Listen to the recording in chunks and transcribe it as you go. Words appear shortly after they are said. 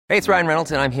Hey, it's Ryan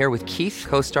Reynolds, and I'm here with Keith,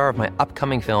 co-star of my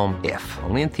upcoming film, If,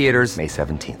 only in theaters May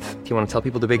 17th. Do you want to tell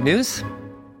people the big news?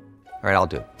 All right, I'll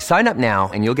do it. Sign up now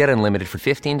and you'll get unlimited for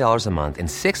 $15 a month and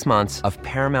 6 months of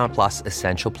Paramount Plus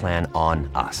Essential Plan on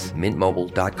us.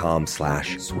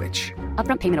 MintMobile.com/switch.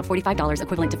 Upfront payment of $45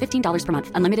 equivalent to $15 per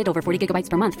month. Unlimited over 40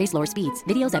 gigabytes per month. Face lower speeds.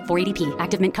 Videos at 480p.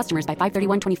 Active Mint customers by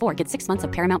 531.24 get 6 months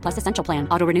of Paramount Plus Essential Plan.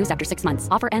 Auto renews after 6 months.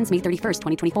 Offer ends May 31st,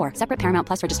 2024. Separate Paramount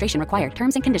Plus registration required.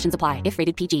 Terms and conditions apply if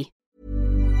rated PG.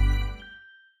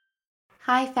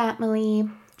 Hi, family.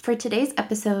 For today's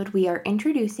episode, we are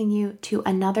introducing you to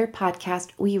another podcast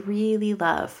we really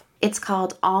love. It's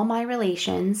called All My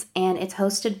Relations, and it's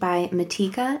hosted by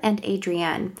Matika and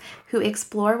Adrienne, who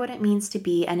explore what it means to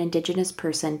be an Indigenous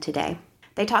person today.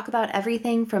 They talk about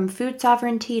everything from food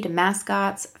sovereignty to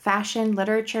mascots, fashion,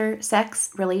 literature,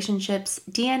 sex, relationships,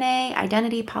 DNA,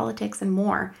 identity, politics, and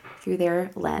more through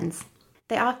their lens.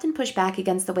 They often push back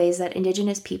against the ways that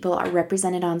Indigenous people are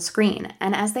represented on screen,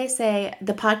 and as they say,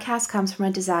 the podcast comes from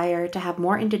a desire to have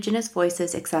more Indigenous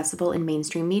voices accessible in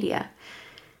mainstream media.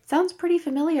 Sounds pretty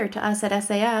familiar to us at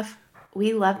SAF.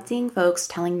 We love seeing folks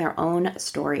telling their own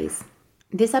stories.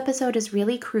 This episode is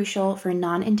really crucial for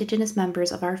non-Indigenous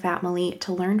members of our family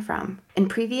to learn from. In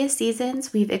previous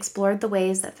seasons, we've explored the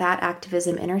ways that fat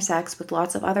activism intersects with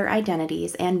lots of other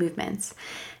identities and movements.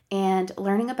 And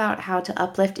learning about how to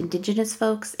uplift Indigenous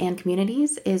folks and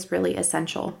communities is really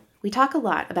essential. We talk a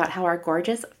lot about how our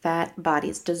gorgeous, fat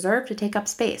bodies deserve to take up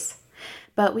space,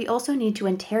 but we also need to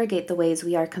interrogate the ways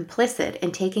we are complicit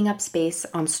in taking up space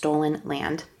on stolen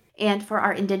land. And for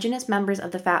our Indigenous members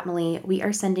of the family, we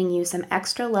are sending you some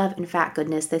extra love and fat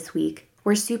goodness this week.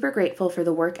 We're super grateful for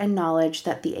the work and knowledge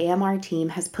that the AMR team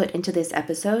has put into this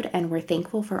episode, and we're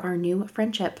thankful for our new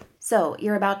friendship. So,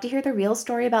 you're about to hear the real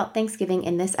story about Thanksgiving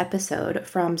in this episode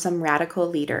from some radical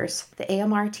leaders. The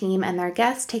AMR team and their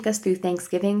guests take us through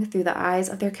Thanksgiving through the eyes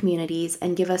of their communities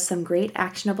and give us some great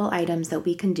actionable items that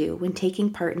we can do when taking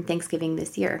part in Thanksgiving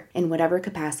this year, in whatever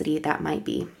capacity that might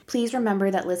be. Please remember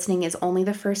that listening is only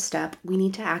the first step. We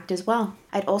need to act as well.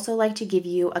 I'd also like to give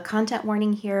you a content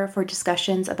warning here for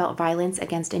discussions about violence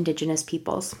against Indigenous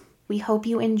peoples. We hope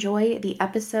you enjoy the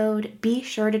episode. Be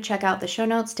sure to check out the show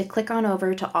notes to click on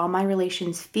over to All My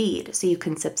Relations feed so you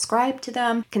can subscribe to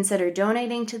them, consider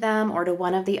donating to them or to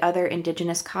one of the other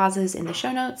Indigenous causes in the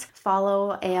show notes.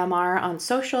 Follow AMR on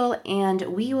social, and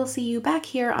we will see you back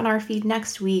here on our feed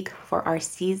next week for our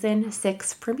Season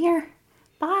 6 premiere.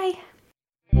 Bye!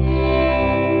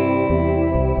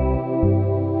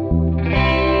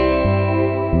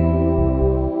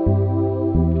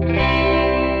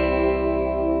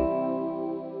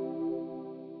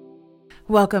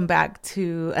 Welcome back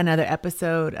to another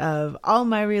episode of All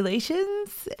My Relations.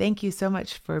 Thank you so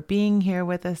much for being here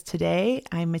with us today.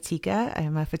 I'm Matika.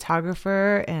 I'm a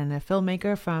photographer and a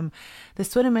filmmaker from the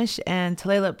Swinomish and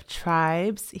Tulalip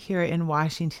tribes here in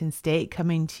Washington State,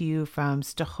 coming to you from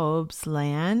Stahob's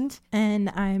land. And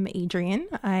I'm Adrienne.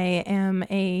 I am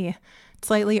a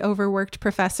slightly overworked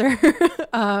professor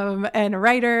and a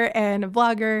writer and a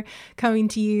blogger coming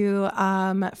to you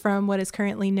from what is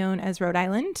currently known as Rhode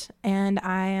Island, and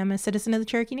I am a citizen of the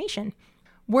Cherokee Nation.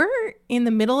 We're in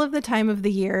the middle of the time of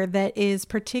the year that is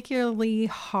particularly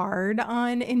hard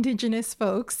on Indigenous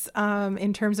folks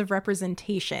in terms of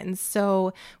representation.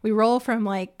 So we roll from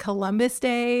like Columbus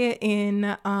Day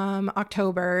in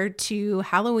October to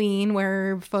Halloween,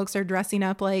 where folks are dressing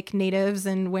up like natives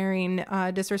and wearing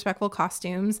disrespectful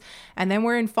costumes. And then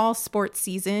we're in fall sports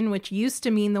season, which used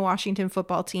to mean the Washington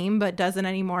football team, but doesn't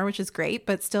anymore, which is great,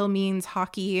 but still means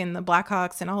hockey and the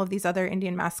Blackhawks and all of these other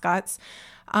Indian mascots.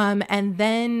 And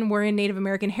then we're in Native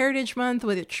American Heritage Month,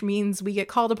 which means we get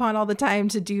called upon all the time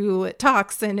to do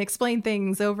talks and explain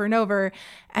things over and over.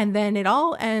 And then it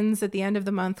all ends at the end of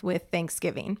the month with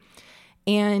Thanksgiving.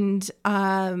 And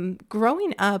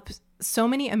growing up, so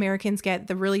many Americans get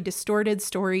the really distorted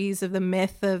stories of the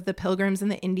myth of the Pilgrims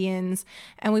and the Indians.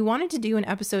 And we wanted to do an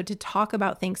episode to talk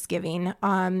about Thanksgiving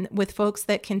with folks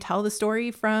that can tell the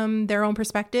story from their own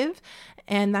perspective.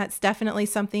 And that's definitely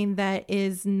something that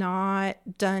is not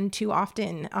done too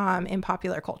often in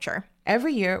popular culture.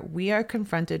 Every year, we are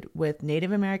confronted with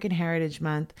Native American Heritage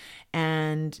Month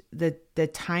and the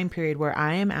time period where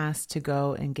I am asked to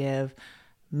go and give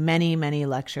many, many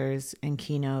lectures and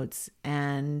keynotes,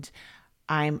 and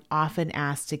I'm often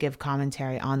asked to give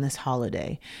commentary on this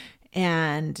holiday.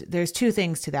 And there's two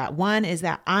things to that. One is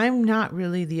that I'm not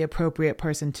really the appropriate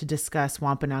person to discuss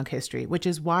Wampanoag history, which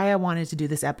is why I wanted to do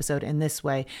this episode in this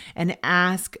way and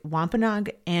ask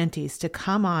Wampanoag aunties to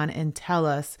come on and tell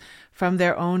us from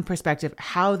their own perspective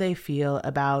how they feel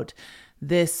about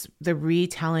the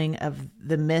retelling of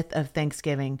the myth of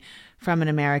Thanksgiving from an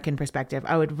American perspective.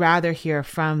 I would rather hear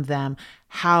from them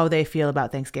how they feel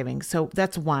about Thanksgiving. So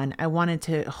that's one. I wanted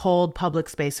to hold public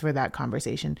space for that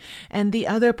conversation. And the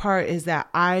other part is that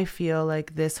I feel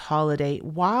like this holiday,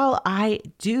 while I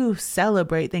do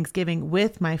celebrate Thanksgiving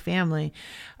with my family,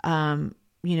 in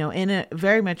a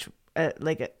very much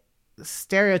like a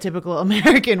stereotypical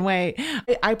American way,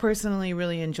 I personally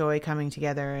really enjoy coming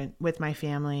together with my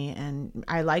family, and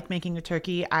I like making a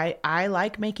turkey. I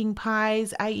like making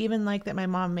pies. I even like that my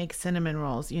mom makes cinnamon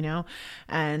rolls,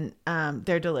 and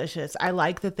they're delicious. I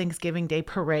like the Thanksgiving Day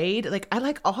parade. Like, I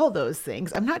like all those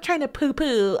things. I'm not trying to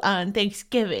poo-poo on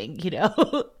Thanksgiving,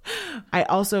 I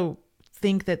also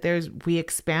think that we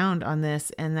expound on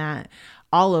this, and that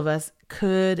all of us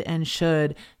could and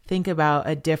should think about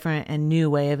a different and new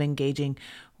way of engaging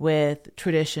with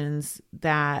traditions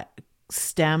that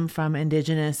stem from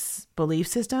indigenous belief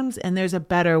systems. And there's a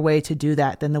better way to do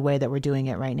that than the way that we're doing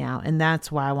it right now. And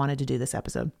that's why I wanted to do this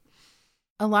episode.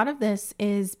 A lot of this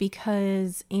is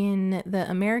because in the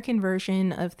American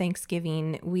version of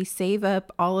Thanksgiving, we save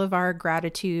up all of our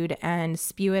gratitude and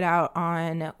spew it out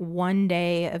on one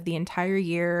day of the entire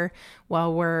year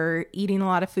while we're eating a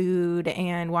lot of food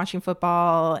and watching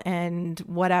football and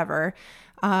whatever,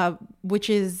 which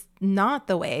is not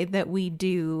the way that we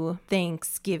do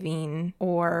Thanksgiving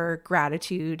or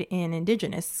gratitude in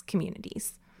indigenous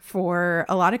communities. For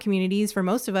a lot of communities, for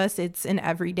most of us, it's an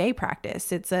everyday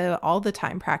practice. It's a all the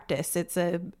time practice.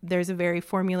 There's a very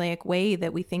formulaic way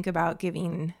that we think about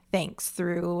giving thanks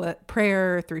through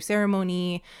prayer, through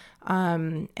ceremony.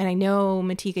 And I know,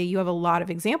 Matika, you have a lot of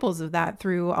examples of that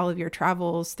through all of your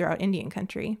travels throughout Indian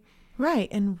country. Right.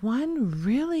 And one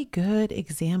really good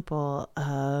example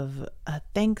of a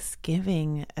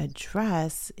Thanksgiving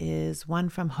address is one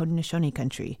from Haudenosaunee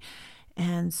country.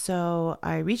 And so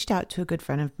I reached out to a good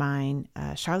friend of mine,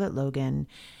 Charlotte Logan.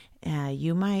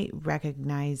 You might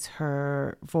recognize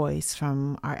her voice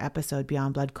from our episode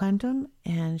Beyond Blood Quantum.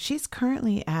 And she's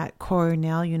currently at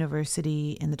Cornell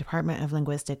University in the Department of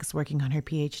Linguistics working on her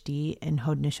PhD in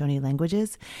Haudenosaunee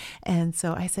languages. And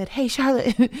so I said, hey,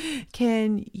 Charlotte,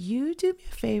 can you do me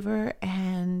a favor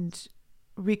and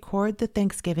record the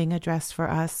Thanksgiving address for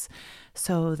us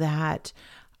so that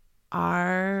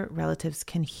our relatives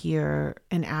can hear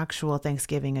an actual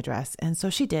Thanksgiving address? And so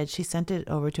she did. She sent it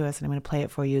over to us, and I'm going to play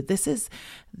it for you. This is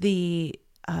the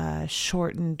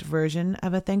shortened version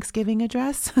of a Thanksgiving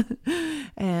address,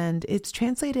 and it's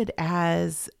translated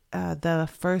as the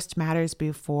first matters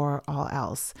before all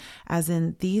else, as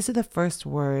in these are the first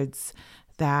words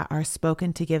that are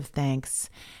spoken to give thanks,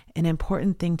 an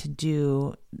important thing to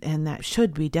do, and that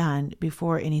should be done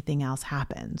before anything else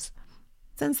happens.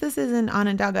 Since this is in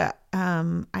Onondaga,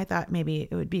 I thought maybe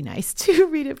it would be nice to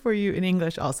read it for you in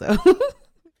English also.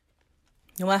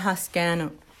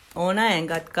 Wahaskano, ona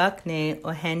engat kakne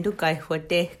o hendu kai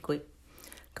hodekui,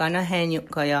 kana henyu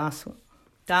kayasu.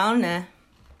 Daune,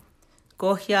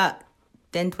 gohya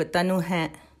dentwatanu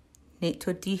he, ne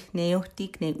toti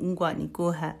neotik ne ungwa ni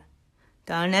goha.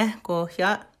 Daune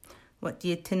gohya wat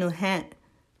dietinu he,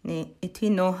 ne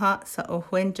itinoha sa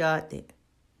ohwenjade.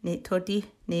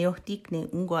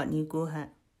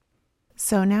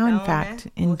 So now, in fact,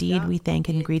 indeed, we thank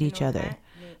and greet each other.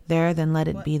 There, then let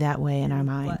it be that way in our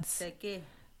minds.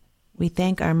 We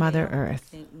thank our Mother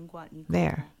Earth.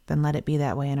 There, then let it be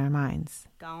that way in our minds.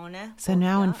 So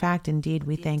now, in fact, indeed,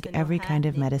 we thank every kind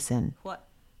of medicine.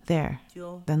 There,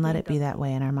 then let it be that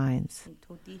way in our minds.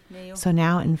 So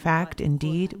now, in fact,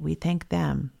 indeed, we thank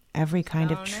them, every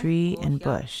kind of tree and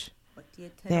bush.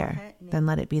 There, then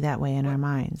let it be that way in our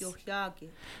minds.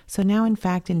 So now, in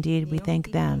fact, indeed, we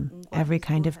thank them, every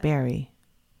kind of berry.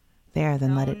 There,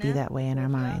 then let it be that way in our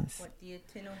minds.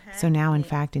 So now, in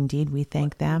fact, indeed, we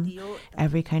thank them,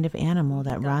 every kind of animal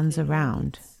that runs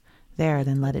around. There,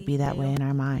 then let it be that way in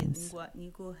our minds.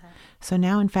 So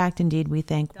now, in fact, indeed, we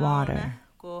thank water.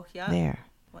 There,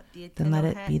 then let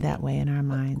it be that way in our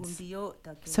minds.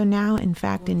 So now, in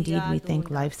fact, indeed, we thank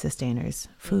life sustainers,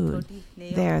 food.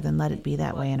 There, then let it be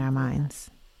that way in our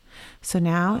minds. So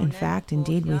now, in fact,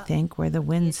 indeed, we thank where the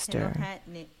winds stir.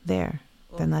 There,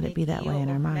 then let it be that way in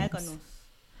our minds.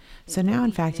 So now,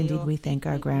 in fact, indeed, we thank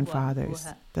our grandfathers,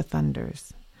 the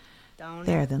thunders.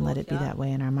 There, then let it be that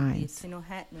way in our minds.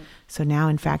 So now,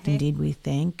 in fact, indeed, we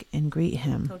thank and greet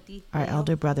him, our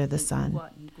elder brother, the sun.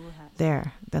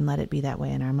 There, then let it be that way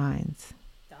in our minds.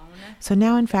 So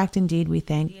now, in fact, indeed, we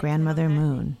thank Grandmother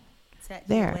Moon.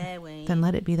 There, then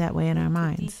let it be that way in our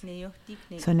minds.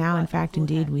 So now, in fact,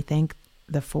 indeed, we thank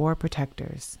the four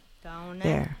protectors.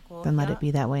 There, then let it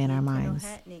be that way in our minds.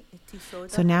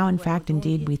 So now, in fact,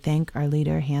 indeed, we thank our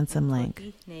leader, Handsome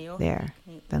Link. There,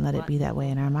 then let it be that way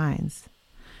in our minds.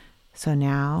 So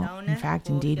now, in fact,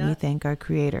 indeed, we thank our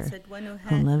Creator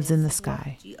who lives in the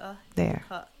sky. There,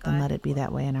 then let it be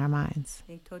that way in our minds.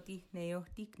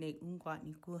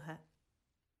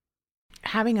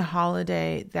 Having a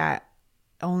holiday that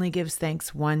only gives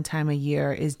thanks one time a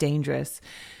year is dangerous,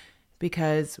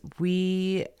 because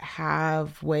we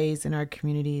have ways in our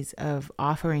communities of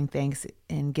offering thanks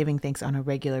and giving thanks on a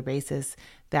regular basis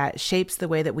that shapes the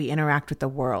way that we interact with the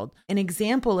world. An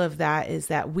example of that is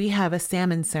that we have a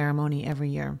salmon ceremony every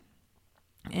year.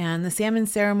 And the salmon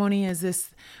ceremony is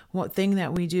this thing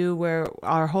that we do where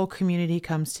our whole community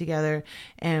comes together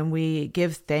and we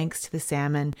give thanks to the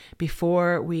salmon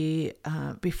before we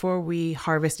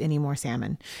harvest any more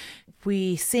salmon.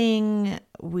 We sing,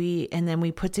 and then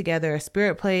we put together a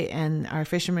spirit plate, and our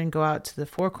fishermen go out to the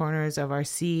four corners of our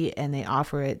sea and they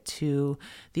offer it to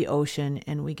the ocean,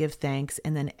 and we give thanks.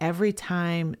 And then every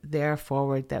time there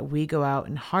forward that we go out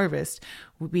and harvest,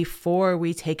 before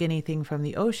we take anything from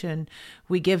the ocean,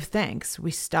 we give thanks.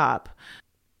 We stop.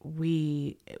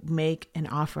 We make an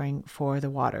offering for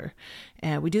the water.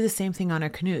 And we do the same thing on our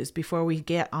canoes. Before we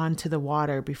get onto the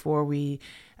water, before we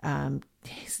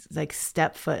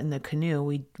step foot in the canoe,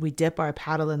 we dip our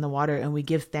paddle in the water and we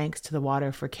give thanks to the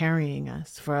water for carrying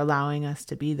us, for allowing us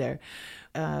to be there.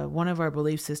 One of our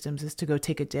belief systems is to go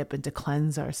take a dip and to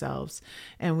cleanse ourselves.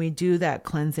 And we do that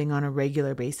cleansing on a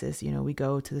regular basis. We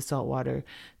go to the salt water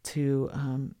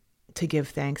to give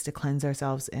thanks, to cleanse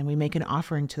ourselves. And we make an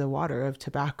offering to the water of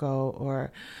tobacco,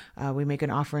 or we make an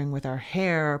offering with our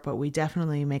hair, but we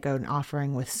definitely make an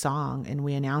offering with song, and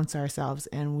we announce ourselves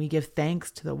and we give thanks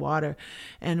to the water.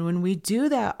 And when we do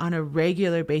that on a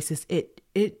regular basis,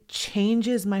 it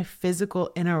changes my physical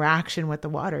interaction with the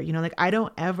water. I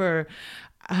don't ever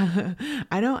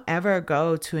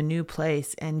go to a new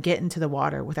place and get into the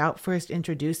water without first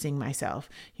introducing myself.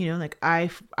 I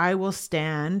will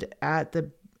stand at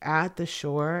the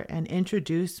shore and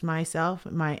introduce myself,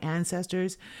 my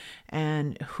ancestors,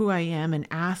 and who I am, and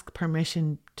ask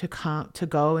permission to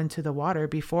go into the water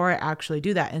before I actually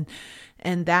do that.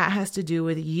 And that has to do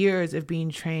with years of being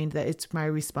trained that it's my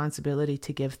responsibility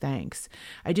to give thanks.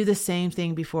 I do the same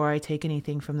thing before I take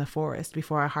anything from the forest,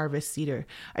 before I harvest cedar.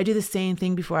 I do the same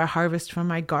thing before I harvest from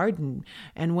my garden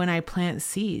and when I plant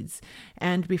seeds.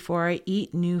 And before I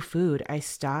eat new food, I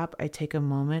stop, I take a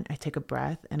moment, I take a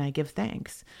breath, and I give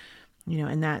thanks.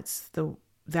 And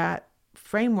that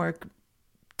framework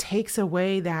takes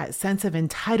away that sense of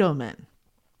entitlement.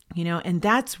 And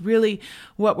that's really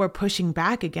what we're pushing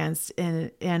back against.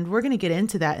 And we're going to get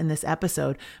into that in this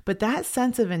episode. But that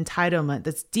sense of entitlement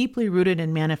that's deeply rooted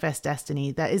in manifest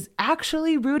destiny, that is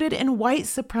actually rooted in white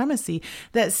supremacy,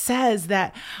 that says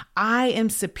that I am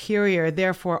superior,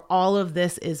 therefore all of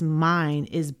this is mine,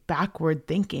 is backward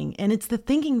thinking. And it's the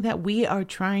thinking that we are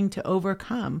trying to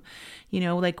overcome.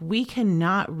 We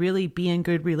cannot really be in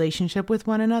good relationship with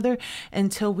one another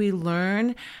until we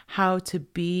learn how to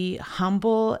be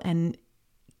humble and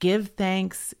give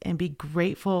thanks and be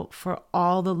grateful for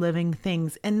all the living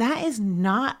things. And that is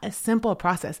not a simple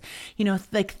process.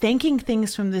 Thanking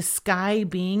things from the sky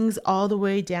beings all the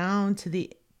way down to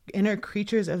the inner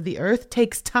creatures of the earth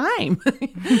takes time.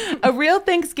 A real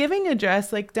Thanksgiving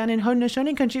address, done in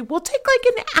Haudenosaunee country, will take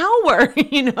an hour.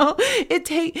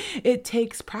 It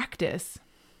takes practice.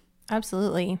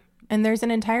 Absolutely. And there's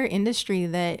an entire industry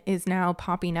that is now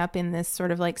popping up in this sort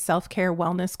of self-care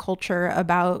wellness culture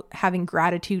about having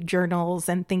gratitude journals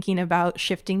and thinking about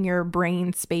shifting your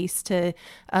brain space to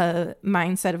a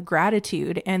mindset of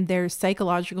gratitude. And there's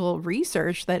psychological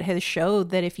research that has showed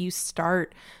that if you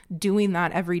start doing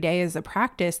that every day as a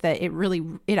practice, that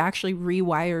it actually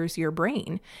rewires your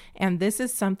brain. And this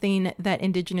is something that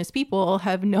Indigenous people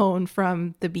have known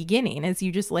from the beginning, as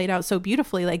you just laid out so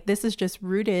beautifully. This is just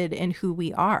rooted in who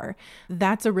we are.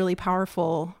 That's a really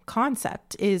powerful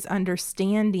concept, is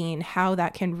understanding how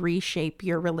that can reshape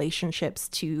your relationships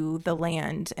to the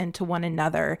land and to one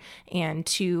another and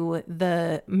to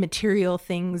the material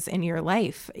things in your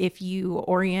life. If you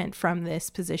orient from this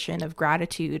position of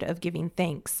gratitude, of giving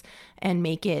thanks, and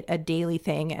make it a daily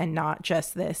thing and not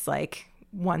just this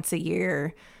once a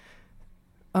year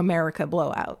America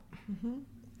blowout. Mm-hmm.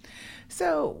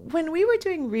 So when we were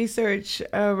doing research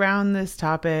around this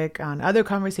topic on other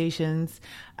conversations,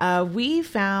 we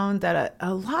found that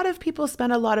a lot of people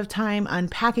spend a lot of time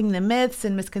unpacking the myths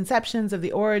and misconceptions of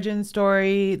the origin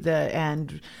story,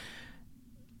 and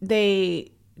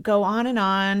they go on and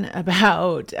on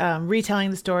about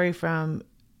retelling the story from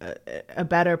a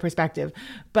better perspective,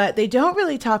 but they don't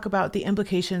really talk about the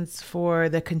implications for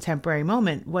the contemporary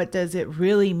moment. What does it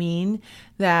really mean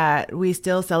that we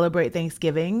still celebrate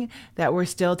Thanksgiving, that we're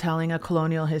still telling a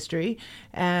colonial history?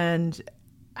 And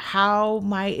how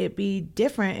might it be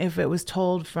different if it was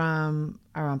told from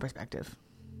our own perspective?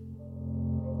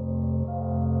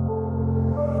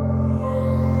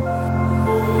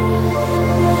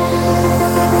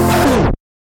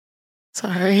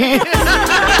 Sorry.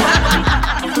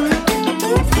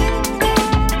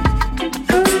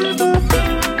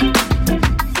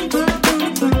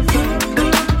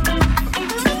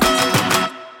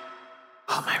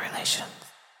 All my relations.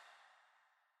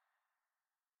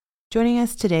 Joining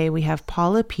us today, we have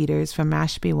Paula Peters from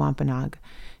Mashpee Wampanoag.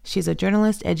 She's a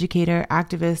journalist, educator,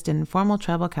 activist, and former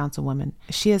tribal councilwoman.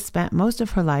 She has spent most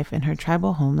of her life in her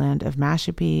tribal homeland of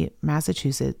Mashpee,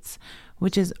 Massachusetts,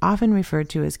 which is often referred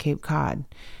to as Cape Cod.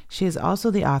 She is also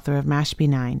the author of Mashpee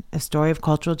 9, A Story of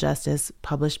Cultural Justice,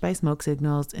 published by Smoke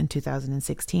Signals in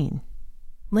 2016.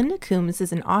 Linda Coombs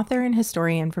is an author and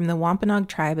historian from the Wampanoag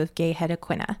tribe of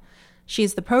Gayhead-Aquinnah. She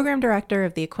is the program director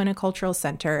of the Aquinnah Cultural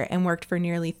Center and worked for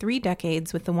nearly 3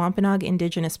 decades with the Wampanoag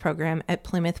Indigenous Program at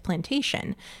Plymouth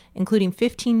Plantation, including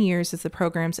 15 years as the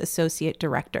program's associate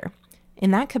director.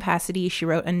 In that capacity, she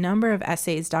wrote a number of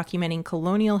essays documenting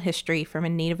colonial history from a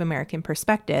Native American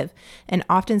perspective and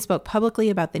often spoke publicly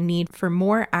about the need for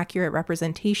more accurate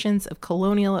representations of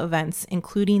colonial events,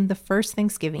 including the first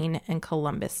Thanksgiving and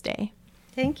Columbus Day.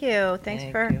 Thank you. Thanks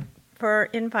for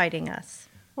inviting us.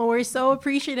 Well, we're so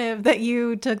appreciative that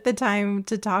you took the time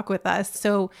to talk with us.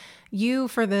 So you,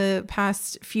 for the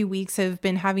past few weeks, have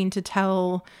been having to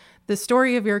tell the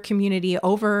story of your community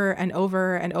over and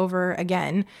over and over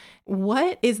again.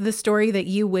 What is the story that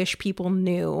you wish people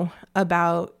knew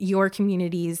about your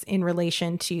communities in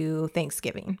relation to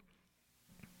Thanksgiving?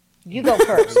 You go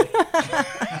first.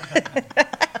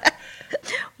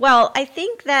 Well, I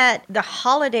think that the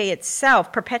holiday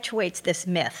itself perpetuates this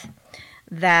myth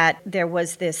that there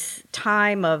was this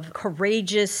time of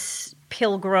courageous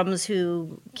pilgrims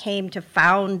who came to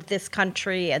found this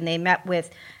country, and they met with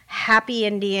happy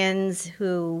Indians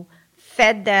who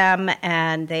fed them,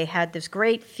 and they had this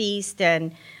great feast,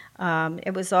 and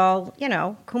it was all,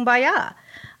 kumbaya.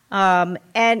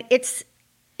 And it's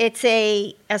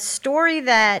a story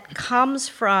that comes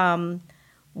from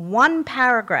one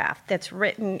paragraph that's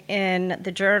written in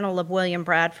the Journal of William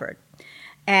Bradford.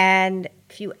 And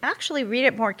if you actually read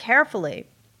it more carefully,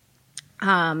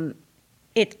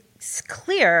 it's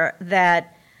clear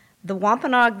that the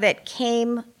Wampanoag that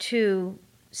came to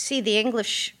see the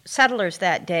English settlers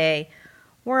that day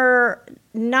were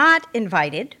not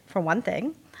invited, for one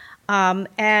thing,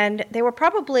 and they were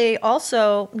probably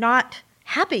also not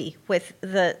happy with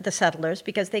the settlers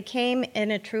because they came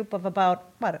in a troop of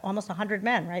about, almost 100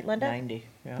 men, right, Linda? 90.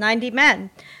 Yeah. 90 men.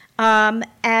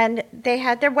 And they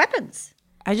had their weapons.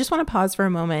 I just want to pause for a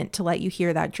moment to let you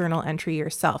hear that journal entry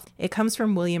yourself. It comes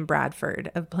from William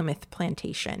Bradford of Plymouth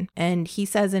Plantation, and he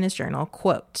says in his journal,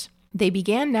 quote, "They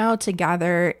began now to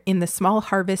gather in the small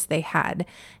harvest they had,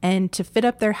 and to fit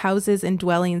up their houses and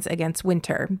dwellings against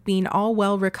winter, being all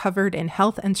well recovered in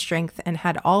health and strength, and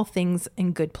had all things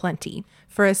in good plenty.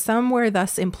 For as some were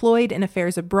thus employed in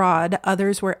affairs abroad,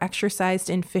 others were exercised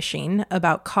in fishing,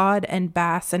 about cod and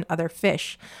bass and other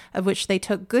fish, of which they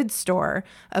took good store,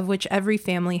 of which every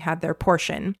family had their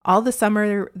portion. All the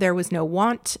summer there was no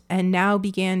want, and now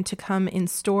began to come in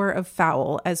store of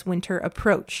fowl as winter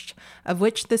approached, of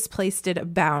which this place did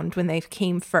abound when they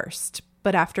came first,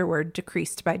 but afterward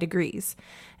decreased by degrees.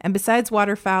 And besides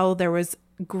waterfowl, there was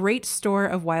great store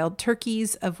of wild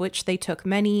turkeys, of which they took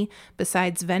many,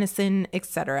 besides venison,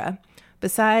 etc.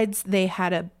 Besides, they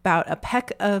had about a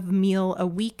peck of meal a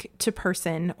week to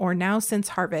person, or now since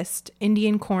harvest,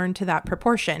 Indian corn to that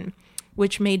proportion,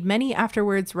 which made many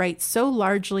afterwards write so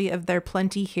largely of their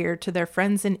plenty here to their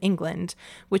friends in England,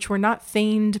 which were not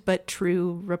feigned but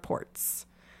true reports."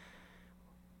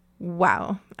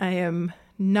 Wow, I am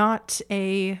not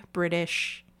a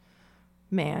British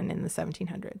man in the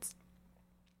 1700s.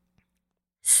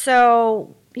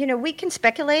 So, we can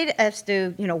speculate as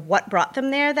to, what brought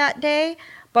them there that day,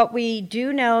 but we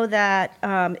do know that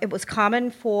it was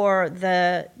common for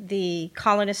the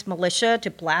colonist militia to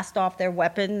blast off their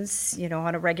weapons,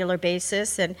 on a regular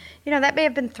basis, and, that may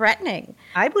have been threatening.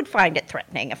 I would find it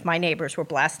threatening if my neighbors were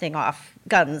blasting off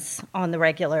guns on the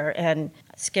regular and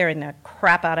scaring the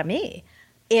crap out of me.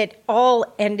 It all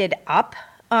ended up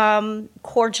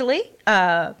cordially.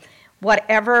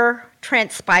 Whatever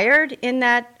transpired in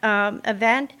that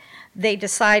event, they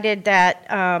decided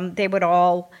that they would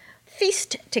all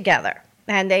feast together.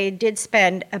 And they did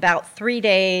spend about 3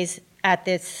 days at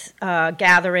this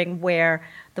gathering where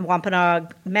the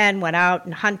Wampanoag men went out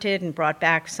and hunted and brought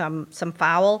back some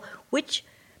fowl, which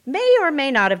may or may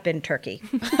not have been turkey.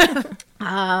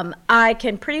 I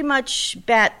can pretty much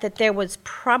bet that there was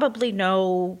probably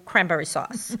no cranberry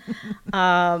sauce.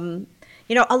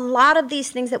 A lot of these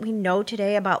things that we know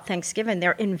today about Thanksgiving,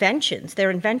 they're inventions.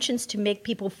 They're inventions to make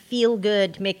people feel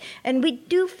good, and we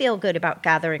do feel good about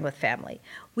gathering with family.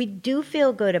 We do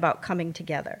feel good about coming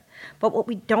together. But what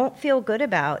we don't feel good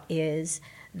about is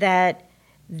that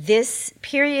this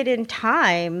period in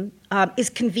time is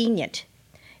convenient.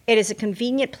 It is a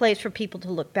convenient place for people to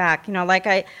look back. Like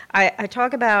I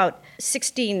talk about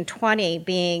 1620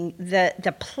 being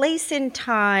the place in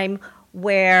time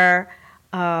where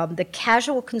the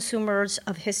casual consumers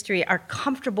of history are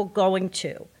comfortable going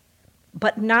to,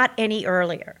 but not any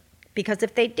earlier. Because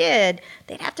if they did,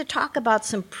 they'd have to talk about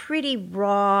some pretty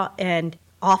raw and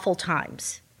awful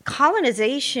times.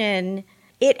 Colonization,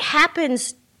 it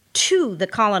happens to the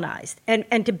colonized.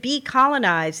 And to be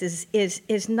colonized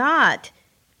is not,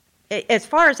 as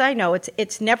far as I know,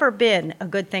 it's never been a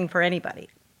good thing for anybody.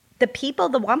 The people,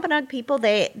 the Wampanoag people,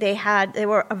 they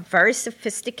were a very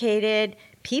sophisticated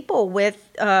people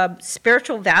with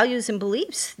spiritual values and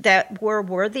beliefs that were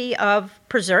worthy of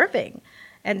preserving.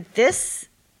 And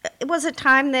it was a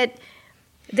time that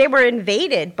they were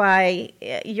invaded by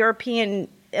European,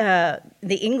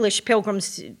 the English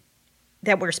pilgrims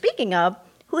that we're speaking of,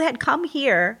 who had come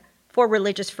here for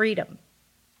religious freedom,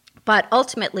 but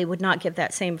ultimately would not give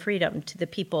that same freedom to the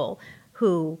people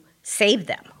who saved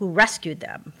them, who rescued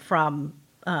them from,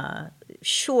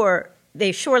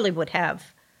 they surely would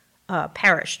have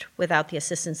perished without the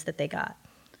assistance that they got.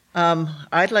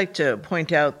 I'd like to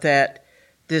point out that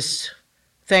this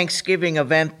Thanksgiving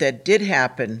event that did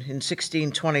happen in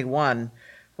 1621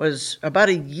 was about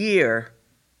a year,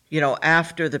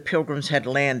 after the Pilgrims had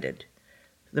landed.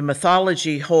 The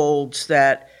mythology holds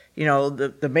that,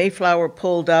 the Mayflower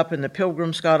pulled up and the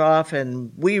Pilgrims got off,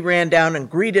 and we ran down and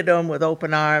greeted them with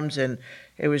open arms, and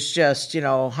it was just,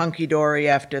 hunky-dory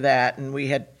after that, and we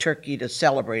had turkey to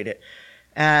celebrate it.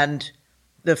 And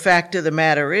the fact of the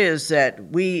matter is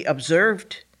that we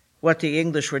observed what the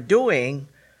English were doing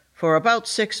for about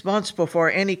 6 months before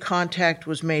any contact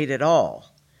was made at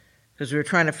all, because we were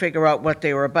trying to figure out what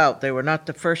they were about. They were not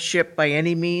the first ship by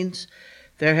any means.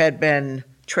 There had been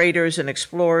traders and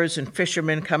explorers and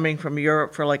fishermen coming from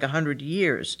Europe for like 100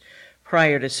 years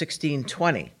prior to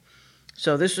 1620.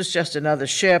 So this was just another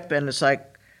ship, and it's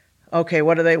like, okay,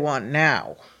 what do they want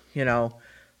now?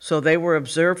 So they were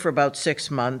observed for about 6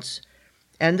 months,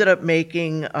 ended up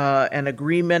making an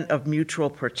agreement of mutual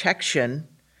protection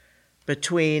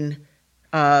between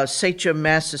Sachem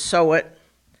Massasoit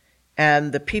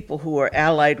and the people who were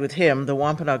allied with him, the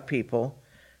Wampanoag people,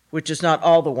 which is not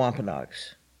all the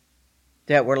Wampanoags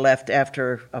that were left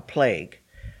after a plague,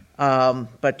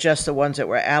 but just the ones that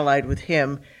were allied with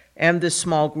him and this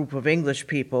small group of English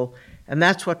people. And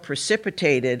that's what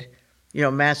precipitated,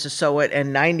 Massasoit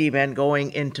and 90 men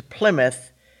going into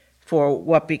Plymouth for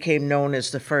what became known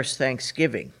as the First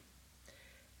Thanksgiving.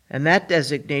 And that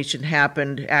designation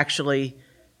happened actually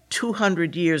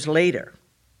 200 years later.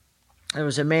 There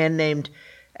was a man named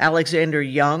Alexander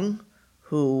Young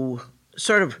who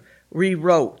sort of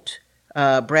rewrote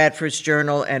Bradford's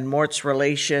Journal and Mort's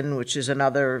Relation, which is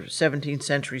another 17th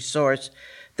century source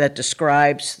that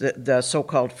describes the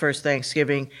so-called First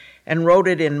Thanksgiving, and wrote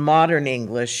it in modern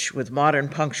English with modern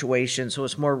punctuation so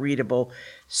it's more readable,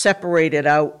 separated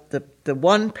out the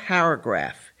one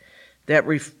paragraph that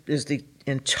is the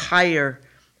entire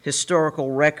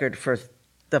historical record for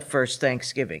the First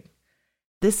Thanksgiving.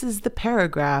 This is the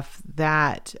paragraph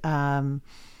that,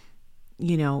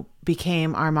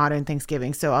 became our modern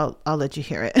Thanksgiving. So I'll let you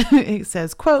hear it. It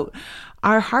says, quote,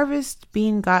 "Our harvest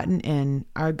being gotten in,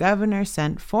 our governor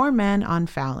sent 4 men on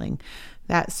fowling,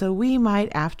 that so we might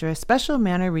after a special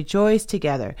manner rejoice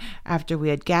together, after we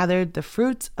had gathered the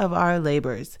fruits of our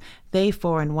labors. They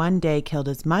 4 in one day killed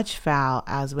as much fowl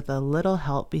as with a little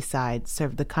help besides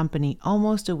served the company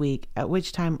almost a week, at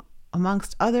which time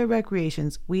amongst other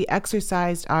recreations we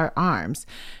exercised our arms,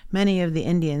 many of the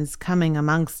Indians coming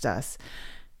amongst us,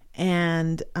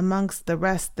 and amongst the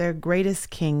rest their greatest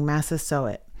king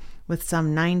Massasoit, with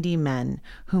some 90 men,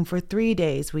 whom for 3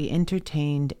 days we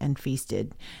entertained and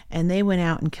feasted. And they went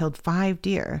out and killed 5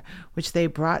 deer, which they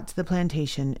brought to the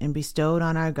plantation and bestowed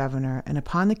on our governor and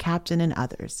upon the captain and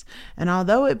others. And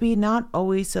although it be not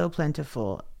always so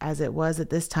plentiful as it was at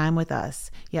this time with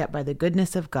us, yet by the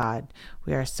goodness of God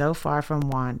we are so far from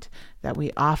want that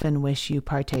we often wish you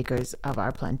partakers of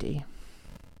our plenty."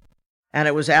 And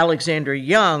it was Alexander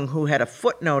Young who had a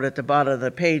footnote at the bottom of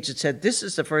the page that said, "This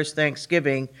is the first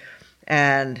Thanksgiving,"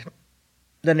 and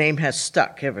the name has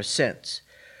stuck ever since.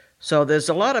 So there's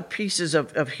a lot of pieces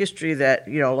of history that,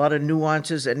 a lot of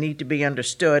nuances that need to be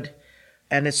understood.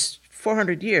 And it's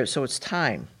 400 years, so it's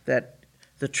time that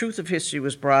the truth of history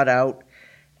was brought out,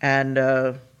 and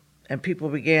people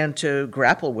began to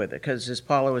grapple with it. Because, as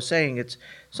Paula was saying, it's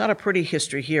not a pretty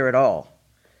history here at all.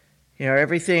 You know,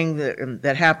 everything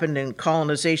that happened in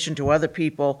colonization to other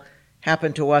people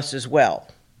happened to us as well,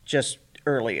 just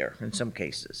earlier in some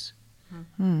cases.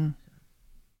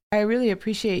 I really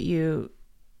appreciate you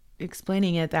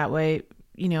explaining it that way.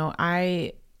 You know,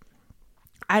 I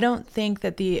don't think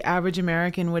that the average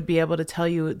American would be able to tell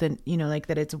you that, you know, like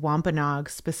that it's Wampanoag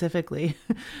specifically,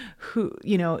 who,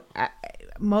 you know,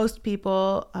 most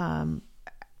people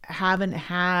haven't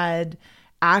had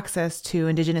access to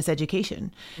Indigenous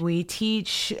education. We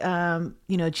teach,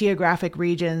 you know, geographic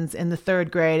regions in the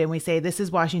 3rd grade, and we say, this is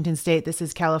Washington State, this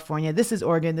is California, this is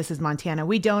Oregon, this is Montana.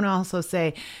 We don't also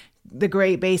say the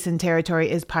Great Basin Territory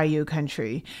is Paiute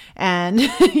country. And,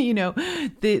 you know,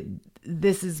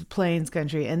 this is Plains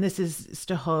country, and this is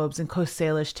Stahobs and Coast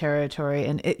Salish territory,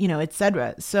 and, you know, et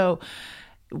cetera. So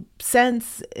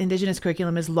since Indigenous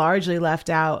curriculum is largely left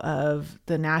out of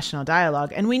the national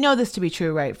dialogue, and we know this to be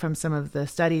true, right, from some of the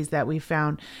studies that we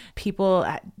found, people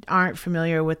aren't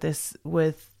familiar with this,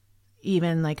 with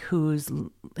even like whose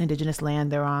Indigenous land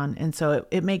they're on. And so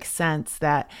it makes sense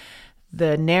that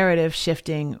the narrative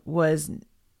shifting was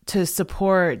to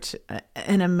support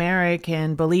an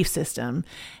American belief system.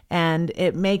 And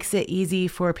it makes it easy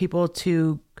for people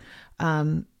to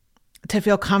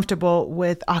feel comfortable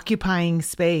with occupying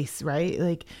space, right?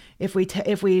 Like if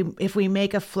we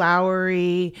make a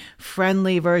flowery,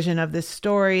 friendly version of this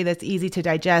story that's easy to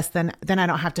digest, then I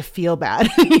don't have to feel bad.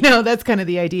 You know, that's kind of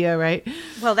the idea, right?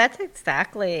 Well, that's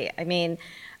exactly. I mean,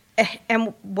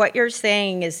 and what you're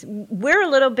saying is we're a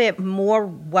little bit more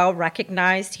well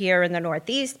recognized here in the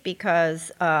Northeast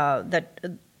because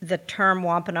the term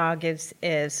Wampanoag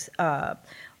is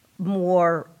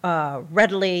more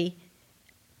readily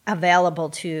available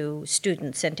to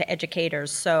students and to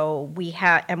educators. So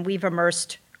we've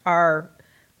immersed our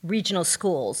regional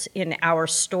schools in our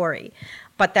story,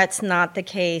 but that's not the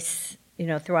case, you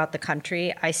know, throughout the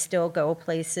country. I still go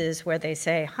places where they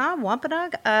say,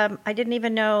 Wampanoag? I didn't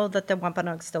even know that the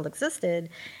Wampanoag still existed.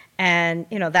 And,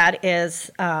 you know, that is,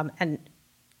 and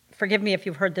forgive me if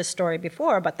you've heard this story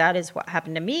before, but that is what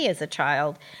happened to me as a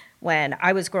child. When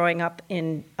I was growing up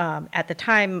at the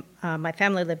time, my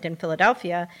family lived in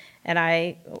Philadelphia, and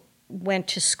I went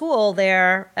to school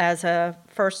there as a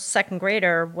first, second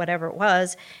grader, whatever it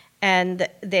was, and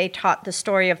they taught the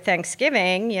story of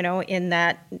Thanksgiving, you know, in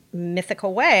that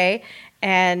mythical way.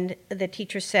 And the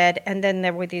teacher said, and then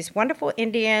there were these wonderful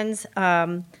Indians,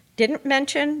 didn't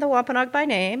mention the Wampanoag by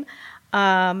name,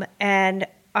 and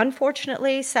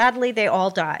unfortunately, sadly, they all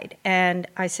died. And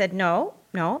I said, no,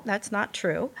 that's not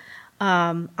true.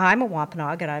 I'm a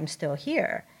Wampanoag and I'm still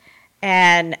here.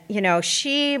 And, you know,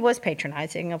 she was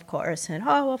patronizing, of course, and,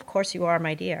 of course you are,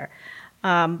 my dear.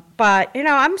 But, you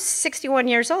know, I'm 61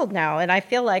 years old now, and I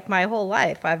feel like my whole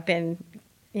life I've been,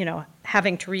 you know,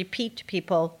 having to repeat to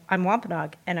people, I'm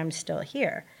Wampanoag and I'm still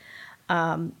here.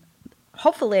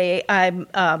 Hopefully I'm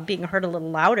being heard a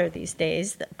little louder these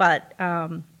days, but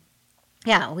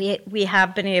yeah, we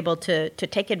have been able to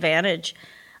take advantage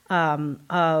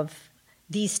of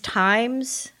these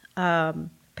times,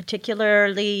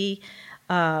 particularly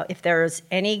if there's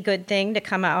any good thing to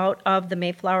come out of the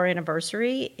Mayflower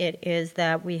anniversary, it is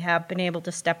that we have been able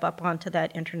to step up onto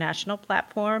that international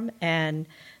platform and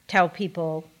tell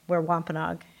people we're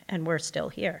Wampanoag and we're still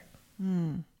here.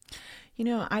 You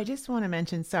know, I just want to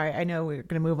mention, sorry, I know we're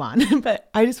going to move on, but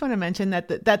I just want to mention that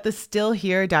the still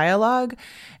here dialogue,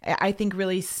 I think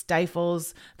really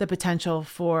stifles the potential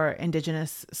for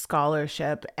Indigenous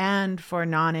scholarship and for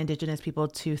non-Indigenous people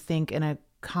to think in a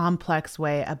complex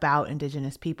way about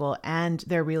Indigenous people and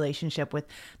their relationship with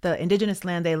the Indigenous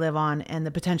land they live on and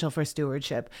the potential for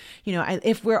stewardship. You know,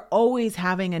 if we're always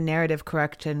having a narrative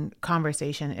correction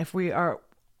conversation, if we are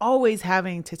always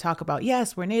having to talk about,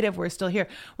 yes, we're Native, we're still here,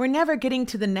 we're never getting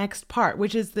to the next part,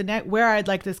 which is where I'd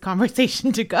like this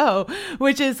conversation to go,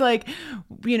 which is like,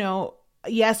 you know,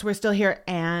 yes, we're still here,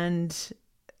 and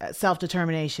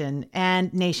self-determination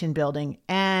and nation building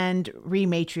and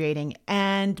rematriating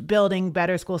and building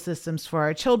better school systems for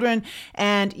our children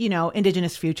and, you know,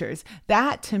 Indigenous futures.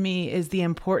 That to me is the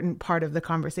important part of the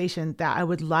conversation that I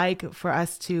would like for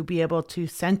us to be able to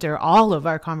center all of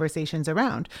our conversations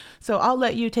around. So I'll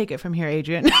let you take it from here,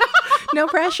 Adrienne. No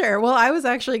pressure. Well, I was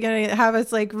actually going to have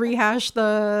us like rehash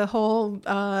the whole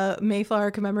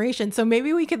Mayflower commemoration. So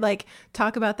maybe we could like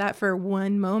talk about that for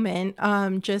one moment,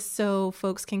 just so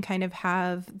folks can kind of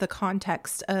have the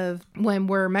context of when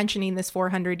we're mentioning this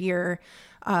 400-year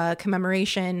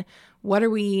commemoration. what are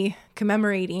we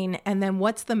commemorating? And then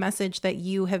what's the message that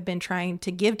you have been trying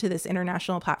to give to this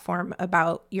international platform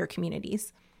about your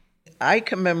communities? I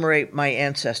commemorate my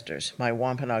ancestors, my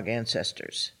Wampanoag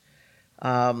ancestors.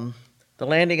 The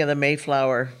landing of the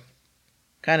Mayflower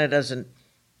kind of doesn't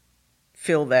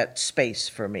fill that space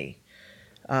for me.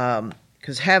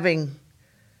 Because having,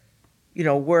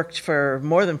 worked for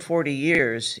more than 40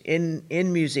 years in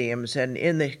museums and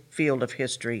in the field of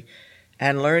history,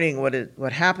 and learning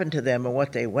what happened to them and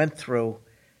what they went through,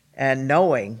 and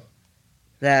knowing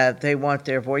that they want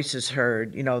their voices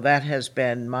heard, that has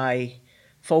been my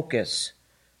focus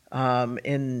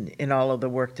in all of the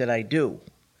work that I do.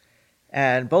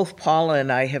 And both Paula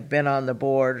and I have been on the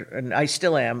board, and I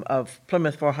still am, of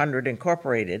Plymouth 400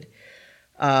 Incorporated,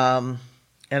 and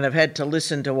I've had to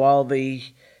listen to all the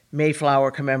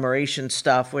Mayflower commemoration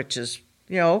stuff, which is,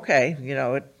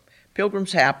 okay,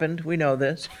 Pilgrims happened, we know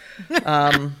this.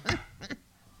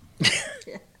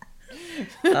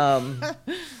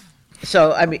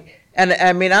 So,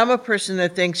 I'm a person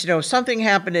that thinks, something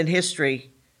happened in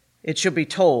history, it should be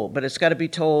told, but it's got to be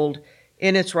told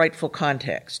in its rightful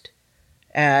context.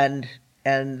 And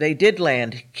they did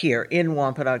land here in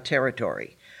Wampanoag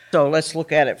territory. So let's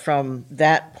look at it from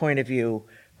that point of view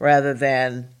rather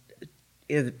than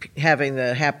having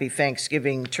the happy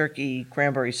Thanksgiving turkey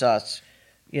cranberry sauce,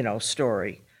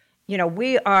 story.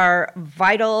 We are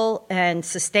vital and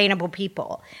sustainable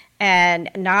people. And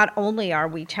not only are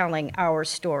we telling our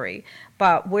story,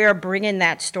 but we're bringing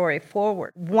that story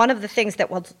forward. One of the things that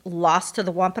was lost to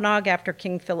the Wampanoag after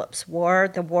King Philip's War,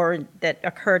 the war that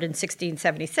occurred in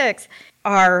 1676,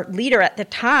 our leader at the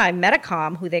time,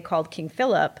 Metacom, who they called King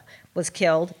Philip, was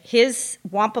killed. His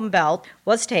wampum belt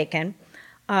was taken,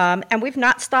 and we've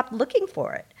not stopped looking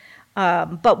for it.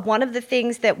 But one of the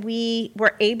things that we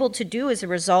were able to do as a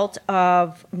result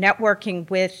of networking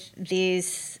with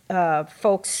these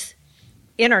folks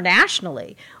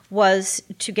internationally was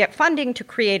to get funding to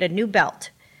create a new belt.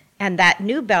 And that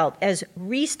new belt has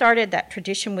restarted that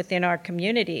tradition within our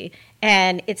community.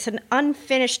 And it's an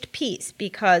unfinished piece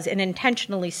and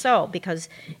intentionally so, because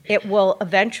it will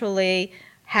eventually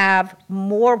have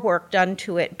more work done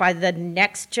to it by the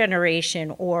next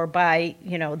generation or by,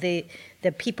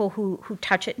 the people who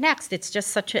touch it next. It's just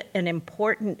such an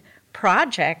important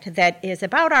project that is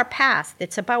about our past.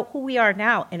 It's about who we are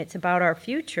now, and it's about our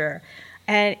future.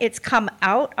 And it's come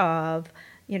out of,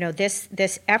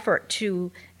 this effort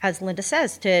to, as Linda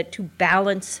says, to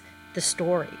balance the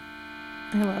story.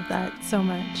 I love that so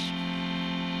much.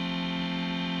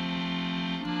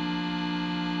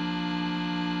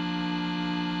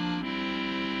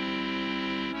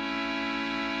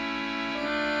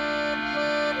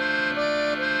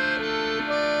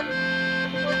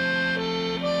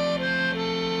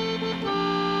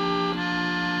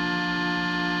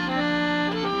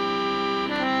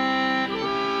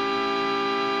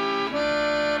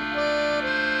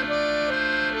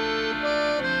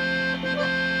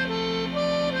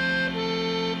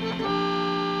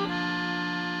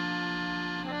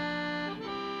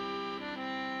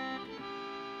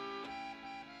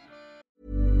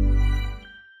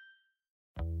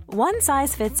 One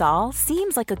size fits all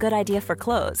seems like a good idea for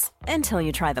clothes until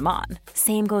you try them on.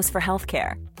 Same goes for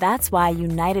healthcare. That's why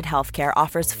United Healthcare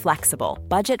offers flexible,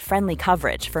 budget-friendly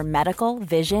coverage for medical,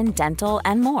 vision, dental,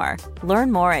 and more.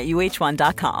 Learn more at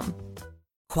uh1.com.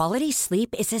 Quality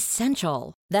sleep is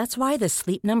essential. That's why the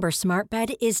Sleep Number Smart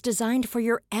Bed is designed for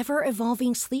your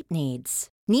ever-evolving sleep needs.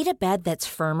 Need a bed that's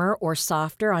firmer or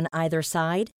softer on either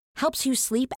side? Helps you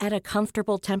sleep at a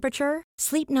comfortable temperature?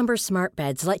 Sleep Number Smart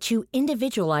Beds let you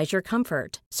individualize your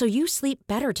comfort, so you sleep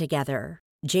better together.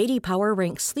 J.D. Power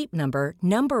ranks Sleep Number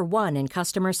number 1 in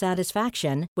customer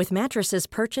satisfaction with mattresses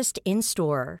purchased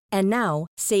in-store. And now,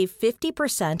 save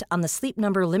 50% on the Sleep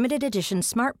Number Limited Edition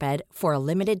Smart Bed for a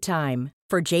limited time.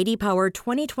 For J.D. Power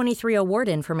 2023 award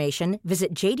information,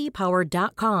 visit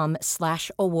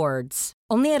jdpower.com/awards.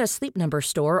 Only at a Sleep Number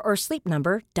store or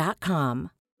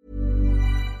sleepnumber.com.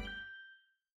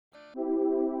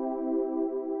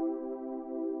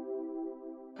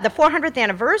 The 400th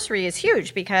anniversary is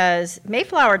huge because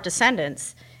Mayflower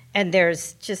descendants, and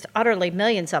there's just utterly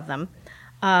millions of them.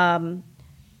 How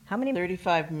many?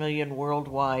 35 million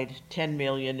worldwide, 10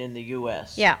 million in the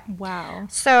U.S. Yeah. Wow.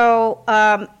 So,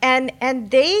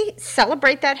 and they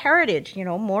celebrate that heritage,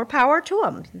 more power to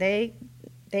them. They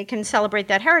can celebrate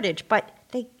that heritage, but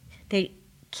they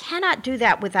cannot do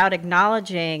that without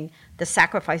acknowledging the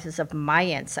sacrifices of my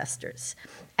ancestors.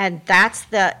 And that's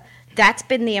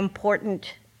been the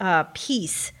important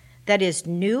piece that is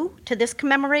new to this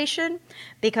commemoration,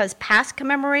 because past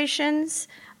commemorations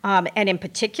And in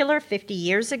particular, 50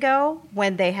 years ago,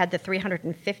 when they had the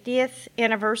 350th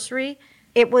anniversary,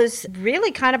 it was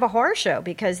really kind of a horror show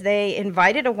because they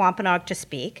invited a Wampanoag to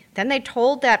speak. Then they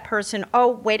told that person, oh,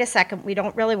 wait a second, we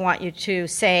don't really want you to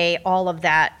say all of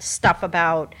that stuff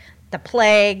about the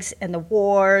plagues and the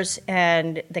wars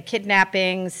and the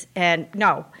kidnappings. And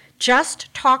no,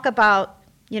 just talk about,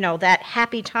 that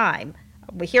happy time.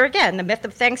 We hear again the myth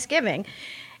of Thanksgiving.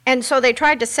 And so they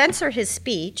tried to censor his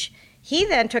speech. He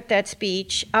then took that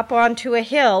speech up onto a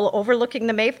hill overlooking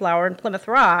the Mayflower in Plymouth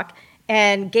Rock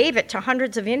and gave it to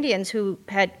hundreds of Indians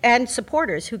and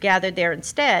supporters who gathered there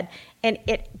instead. And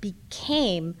it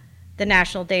became the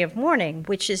National Day of Mourning,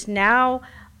 which is now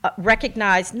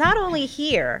recognized not only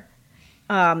here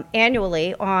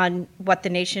annually on what the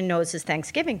nation knows as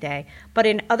Thanksgiving Day, but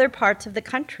in other parts of the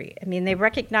country. I mean, they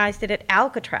recognized it at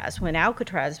Alcatraz when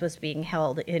Alcatraz was being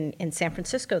held in San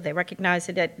Francisco. They recognized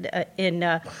it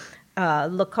in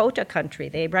Lakota country.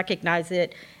 They recognized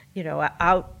it,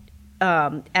 out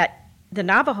at the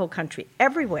Navajo country.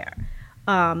 Everywhere,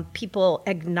 people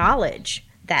acknowledge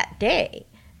that day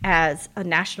as a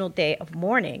national day of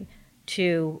mourning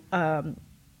to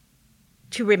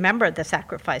remember the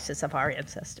sacrifices of our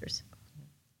ancestors.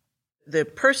 The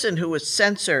person who was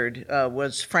censored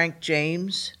was Frank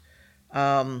James,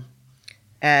 and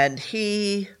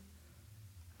I'm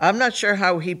not sure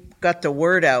how he got the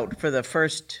word out for the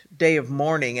first day of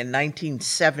mourning in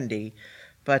 1970,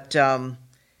 but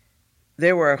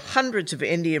there were hundreds of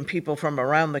Indian people from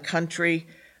around the country.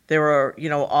 There were,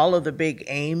 all of the big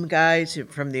AIM guys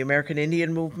from the American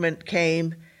Indian Movement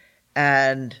came,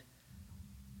 and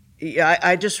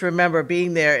I just remember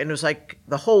being there, and it was like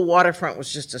the whole waterfront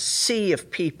was just a sea of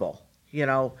people,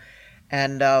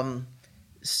 and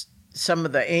some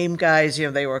of the AIM guys,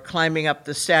 they were climbing up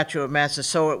the statue of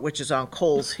Massasoit, which is on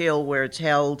Coles Hill where it's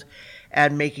held,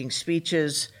 and making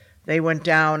speeches. They went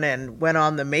down and went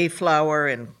on the Mayflower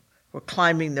and were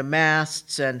climbing the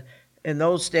masts, and in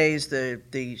those days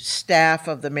the staff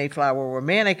of the Mayflower were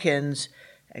mannequins,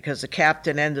 because the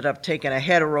captain ended up taking a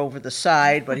header over the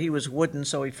side, but he was wooden,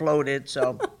 so he floated.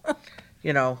 So,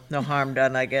 no harm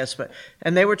done, I guess.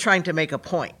 And they were trying to make a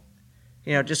point,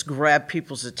 just grab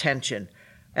people's attention.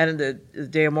 And the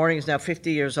Day of Mourning is now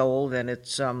 50 years old, and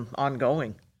it's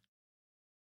ongoing.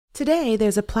 Today,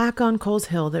 there's a plaque on Coles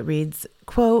Hill that reads,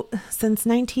 quote, "Since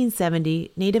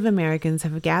 1970, Native Americans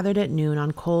have gathered at noon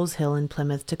on Coles Hill in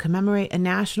Plymouth to commemorate a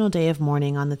national day of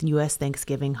mourning on the U.S.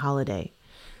 Thanksgiving holiday.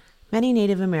 Many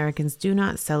Native Americans do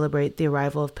not celebrate the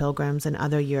arrival of pilgrims and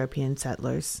other European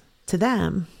settlers. To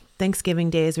them, Thanksgiving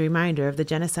Day is a reminder of the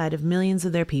genocide of millions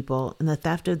of their people and the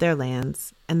theft of their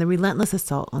lands and the relentless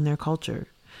assault on their culture.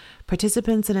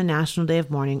 Participants in a National Day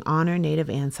of Mourning honor Native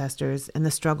ancestors and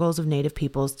the struggles of Native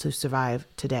peoples to survive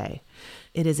today.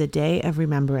 It is a day of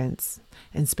remembrance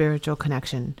and spiritual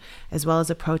connection, as well as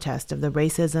a protest of the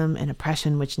racism and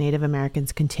oppression which Native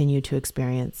Americans continue to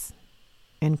experience."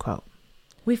 End quote.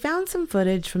 We found some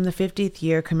footage from the 50th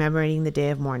year commemorating the Day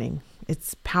of Mourning.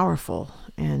 It's powerful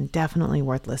and definitely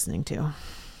worth listening to.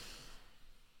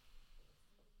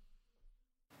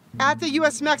 At the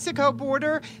U.S.-Mexico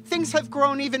border, things have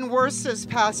grown even worse this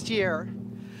past year.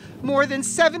 More than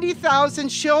 70,000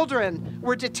 children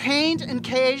were detained and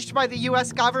caged by the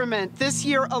U.S. government this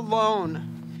year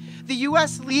alone. The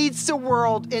U.S. leads the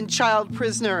world in child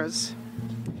prisoners.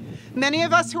 Many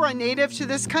of us who are native to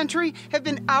this country have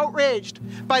been outraged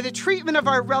by the treatment of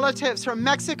our relatives from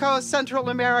Mexico, Central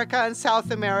America, and South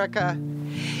America.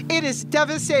 It is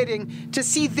devastating to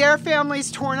see their families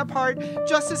torn apart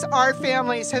just as our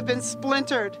families have been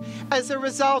splintered as a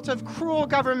result of cruel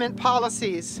government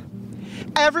policies.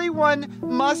 Everyone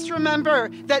must remember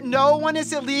that no one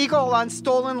is illegal on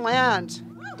stolen land.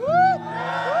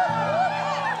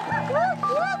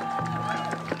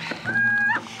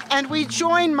 And we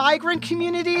join migrant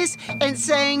communities in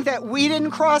saying that we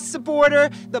didn't cross the border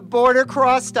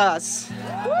crossed us.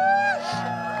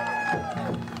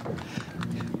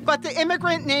 But the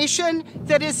immigrant nation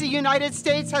that is the United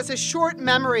States has a short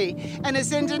memory and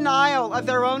is in denial of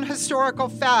their own historical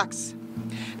facts.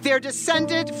 They're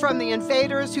descended from the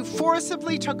invaders who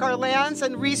forcibly took our lands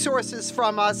and resources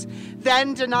from us,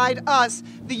 then denied us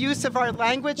the use of our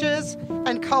languages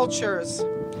and cultures.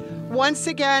 Once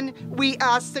again, we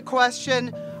ask the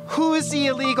question, who is the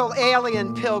illegal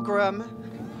alien, Pilgrim?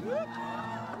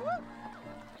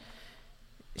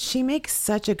 She makes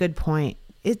such a good point.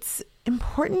 It's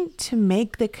important to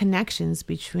make the connections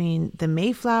between the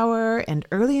Mayflower and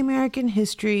early American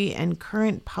history and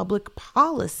current public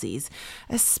policies,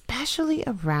 especially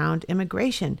around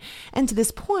immigration. And to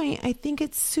this point, I think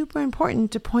it's super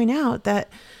important to point out that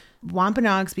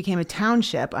Wampanoags became a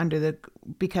township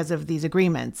because of these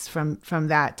agreements from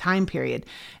that time period.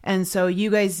 And so you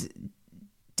guys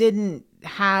didn't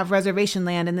have reservation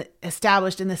land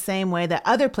established in the same way that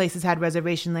other places had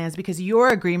reservation lands, because your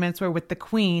agreements were with the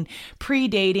Queen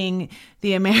predating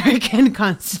the American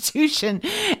Constitution.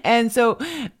 And so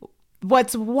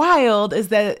what's wild is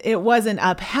that it wasn't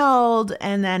upheld,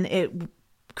 and then it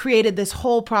created this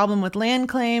whole problem with land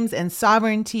claims and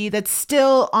sovereignty that's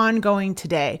still ongoing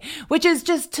today, which is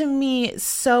just, to me,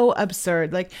 so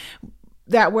absurd. Like,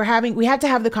 that we have to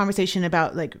have the conversation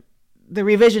about, like, the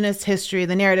revisionist history,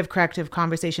 the narrative corrective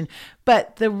conversation.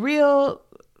 But the real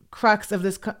crux of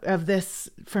this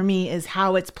for me is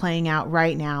how it's playing out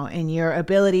right now, and your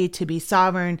ability to be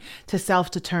sovereign, to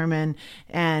self-determine,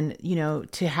 and, you know,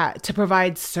 to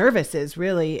provide services,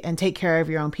 really, and take care of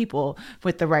your own people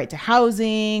with the right to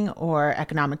housing or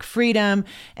economic freedom,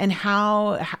 and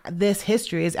how this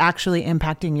history is actually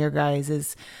impacting your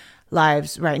guys'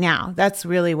 lives right now. That's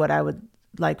really what I would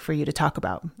like for you to talk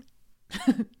about.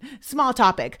 Small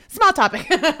topic.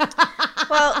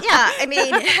 Well, yeah, I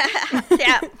mean,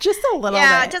 yeah, just a little bit.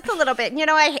 Yeah, just a little bit.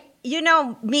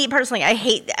 Me personally, I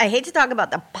hate to talk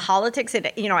about the politics.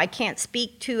 I can't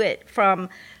speak to it from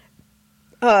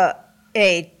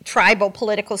a tribal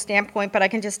political standpoint, but I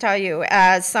can just tell you,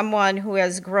 as someone who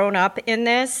has grown up in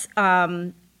this,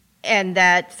 and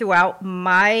that throughout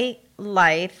my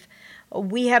life,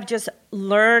 we have just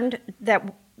learned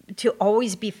that to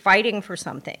always be fighting for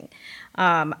something.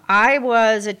 I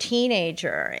was a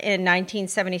teenager in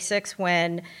 1976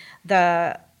 when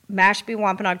the Mashpee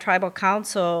Wampanoag Tribal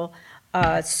Council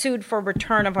sued for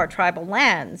return of our tribal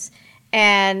lands.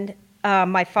 And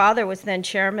my father was then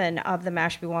chairman of the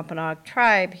Mashpee Wampanoag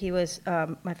tribe. He was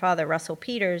my father, Russell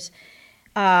Peters.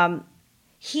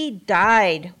 He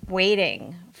died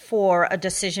waiting for a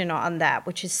decision on that,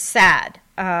 which is sad.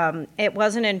 It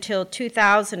wasn't until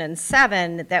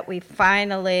 2007 that we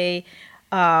finally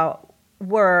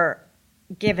were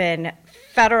given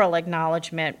federal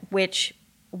acknowledgement, which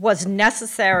was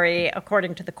necessary,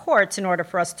 according to the courts, in order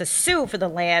for us to sue for the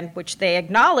land, which they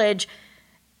acknowledge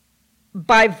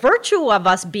by virtue of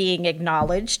us being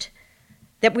acknowledged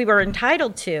that we were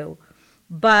entitled to.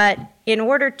 But in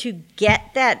order to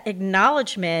get that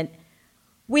acknowledgement,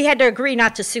 we had to agree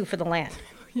not to sue for the land.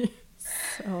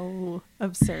 So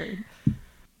absurd.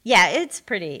 Yeah, it's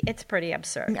pretty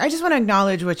absurd. I just want to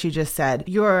acknowledge what you just said.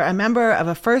 You're a member of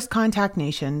a First Contact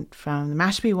Nation from the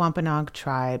Mashpee Wampanoag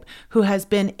tribe who has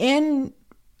been in,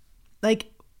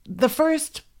 like, the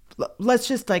first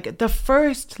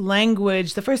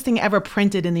language, the first thing ever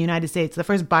printed in the United States, the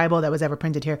first Bible that was ever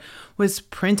printed here was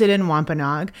printed in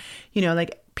Wampanoag.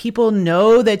 People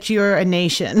know that you're a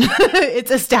nation.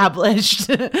 It's established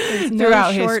There's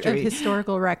throughout no short history. Of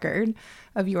historical record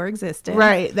of your existence.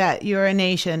 Right, that you're a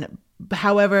nation.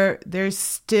 However,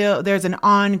 there's an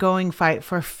ongoing fight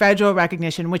for federal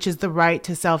recognition, which is the right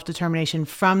to self-determination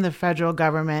from the federal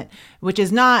government, which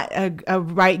is not a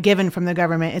right given from the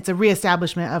government. It's a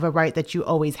reestablishment of a right that you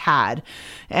always had.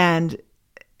 And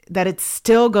that it's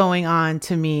still going on,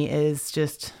 to me, is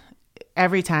just,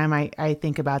 every time I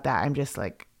think about that, I'm just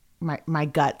like, my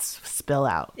guts spill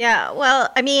out. Yeah, well,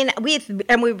 I mean, we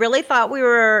really thought we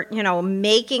were,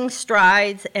 making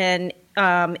strides, and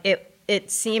it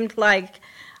seemed like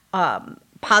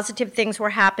positive things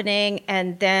were happening,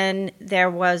 and then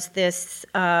there was this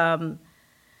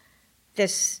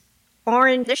this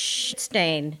orange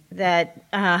stain that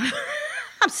I'm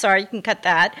sorry, you can cut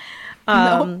that.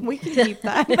 No, we can keep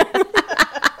that.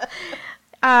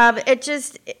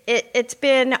 It's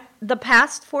been, the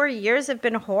past 4 years have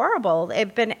been horrible.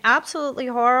 They've been absolutely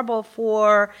horrible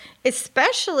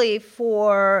especially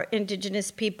for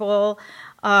Indigenous people,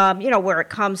 where it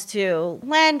comes to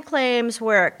land claims,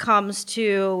 where it comes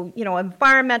to,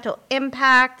 environmental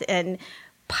impact and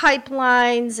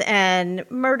pipelines and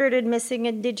murdered and missing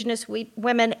Indigenous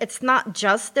women. It's not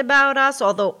just about us,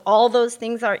 although all those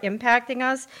things are impacting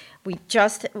us.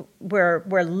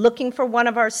 We're looking for one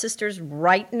of our sisters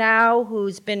right now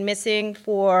who's been missing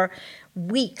for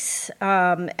weeks,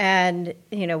 and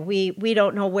we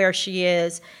don't know where she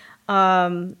is.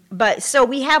 But so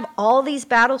we have all these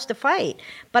battles to fight.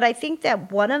 But I think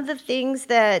that one of the things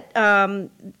that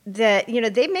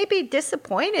they may be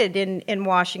disappointed in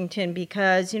Washington,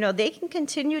 because they can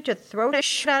continue to throw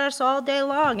shit at us all day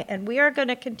long, and we are going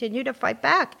to continue to fight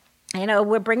back.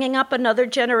 We're bringing up another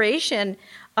generation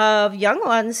of young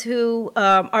ones who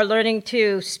are learning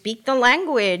to speak the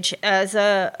language as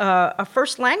a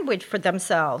first language for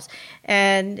themselves,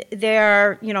 and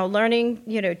they're learning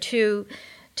to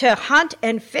to hunt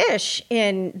and fish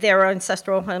in their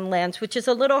ancestral homelands, which is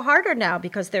a little harder now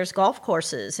because there's golf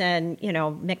courses and,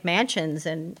 McMansions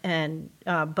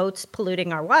and boats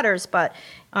polluting our waters. But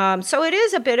so it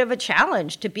is a bit of a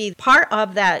challenge to be part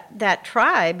of that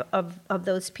tribe of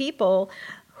those people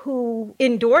who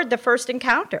endured the first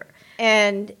encounter.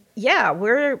 And yeah,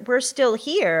 we're still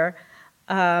here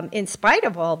in spite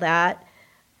of all that,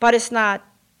 but it's not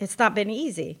been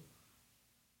easy.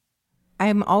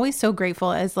 I'm always so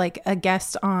grateful as like a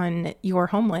guest on your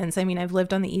homelands. I mean, I've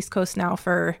lived on the East Coast now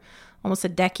for almost a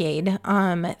decade,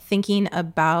 thinking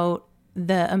about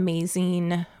the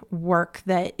amazing work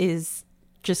that is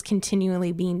just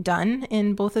continually being done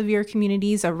in both of your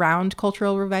communities around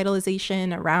cultural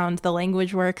revitalization, around the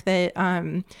language work that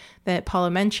that Paula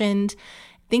mentioned,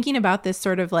 thinking about this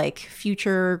sort of like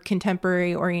future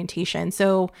contemporary orientation.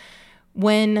 So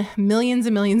when millions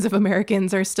and millions of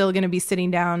Americans are still going to be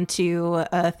sitting down to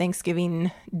a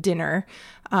Thanksgiving dinner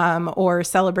or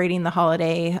celebrating the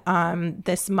holiday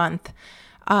this month,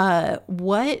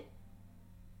 what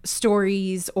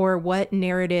stories or what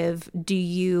narrative do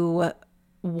you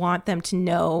want them to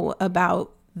know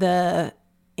about the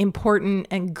important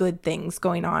and good things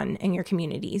going on in your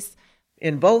communities?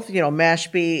 In both,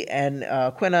 Mashpee and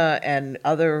Quina and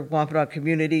other Wampanoag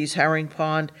communities, Herring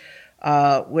Pond,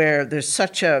 where there's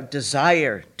such a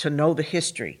desire to know the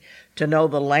history, to know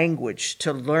the language,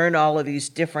 to learn all of these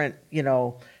different,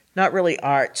 not really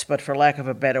arts, but for lack of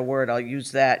a better word, I'll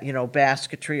use that,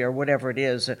 basketry or whatever it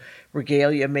is,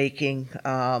 regalia making.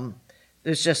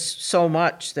 There's just so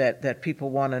much that people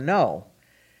want to know.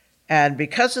 And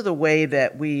because of the way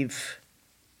that we've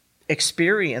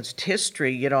experienced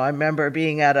history, I remember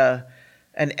being at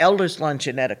an elders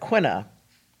luncheon at Quina,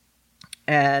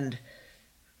 and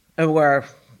where,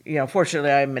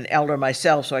 fortunately I'm an elder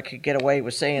myself, so I could get away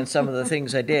with saying some of the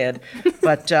things I did.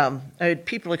 But I had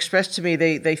people express to me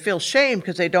they feel shame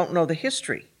because they don't know the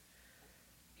history.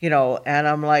 And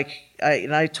I'm like,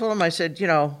 I told them, I said,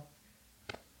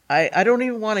 I don't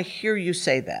even want to hear you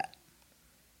say that,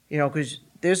 because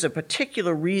there's a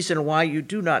particular reason why you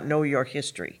do not know your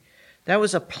history. That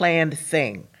was a planned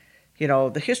thing.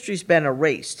 The history's been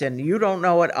erased, and you don't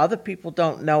know it, other people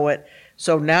don't know it.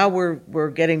 So now we're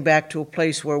getting back to a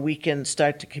place where we can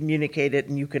start to communicate it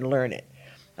and you can learn it.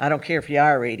 I don't care if you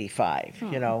are 85,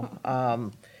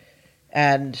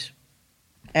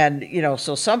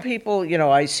 so some people,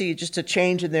 I see just a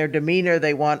change in their demeanor.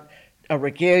 They want a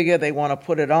regalia, they want to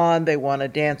put it on, they want to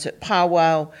dance at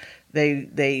powwow,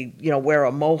 they wear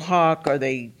a mohawk, or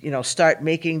they, start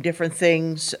making different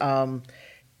things.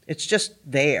 It's just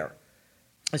there.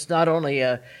 It's not only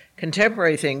a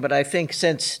contemporary thing, but I think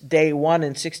since day one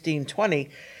in 1620,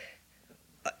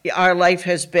 our life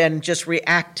has been just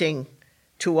reacting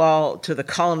to the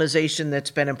colonization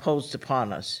that's been imposed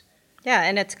upon us. Yeah,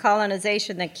 and it's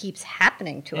colonization that keeps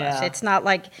happening to us. It's not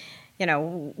like,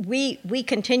 we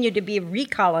continue to be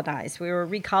recolonized. We were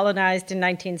recolonized in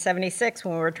 1976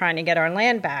 when we were trying to get our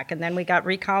land back, and then we got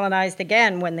recolonized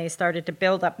again when they started to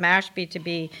build up Mashpee to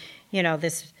be,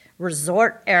 this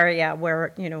resort area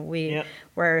where, we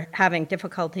were having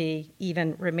difficulty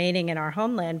even remaining in our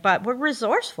homeland, but we're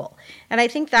resourceful. And I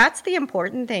think that's the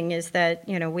important thing, is that,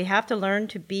 we have to learn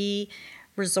to be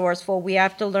resourceful. We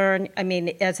have to learn,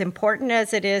 as important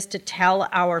as it is to tell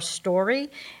our story,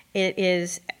 it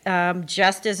is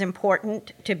just as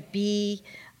important to be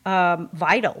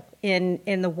vital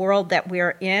in the world that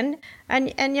we're in.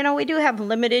 And we do have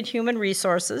limited human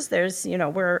resources. There's,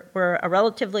 we're a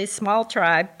relatively small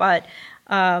tribe, but,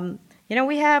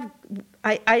 we have,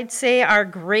 I'd say our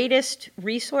greatest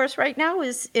resource right now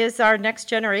is our next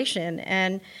generation,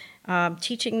 and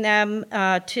teaching them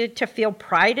to feel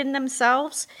pride in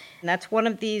themselves. And that's one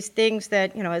of these things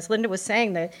that, as Linda was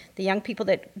saying, the young people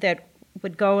that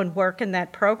would go and work in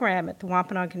that program, at the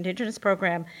Wampanoag Indigenous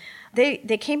program, they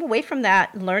came away from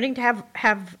that learning to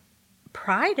have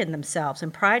pride in themselves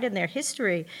and pride in their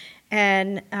history,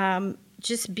 and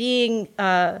just being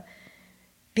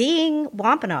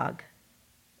Wampanoag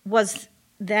was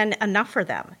then enough for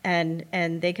them, and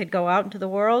they could go out into the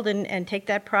world and take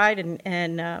that pride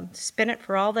and spin it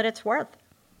for all that it's worth.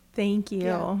 Thank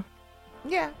you.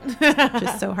 Yeah.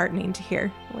 Just so heartening to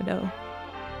hear. Widow.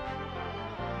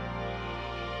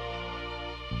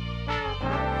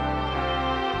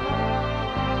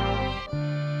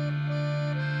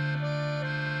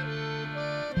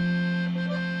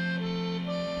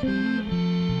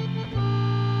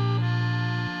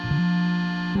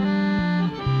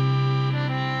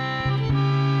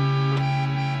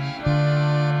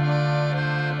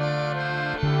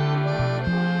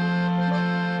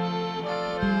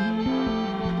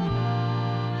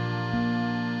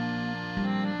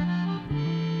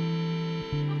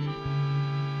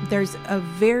 there's a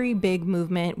very big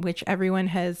movement, which everyone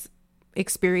has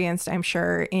experienced, I'm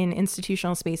sure, in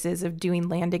institutional spaces, of doing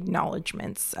land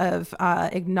acknowledgements, of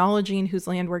acknowledging whose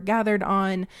land we're gathered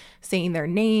on, saying their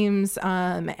names,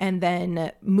 and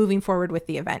then moving forward with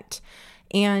the event.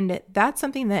 And that's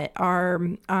something that our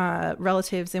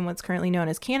relatives in what's currently known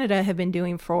as Canada have been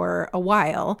doing for a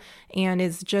while, and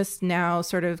is just now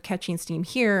sort of catching steam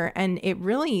here. And it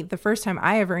really, the first time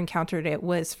I ever encountered it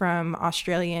was from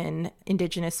Australian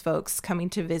Indigenous folks coming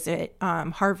to visit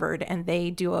Harvard, and they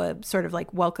do a sort of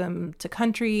like welcome to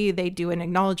country. They do an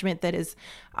acknowledgement that is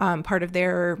part of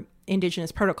their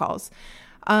Indigenous protocols.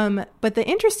 But the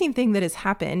interesting thing that has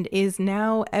happened is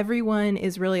now everyone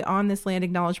is really on this land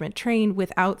acknowledgement train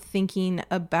without thinking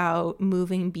about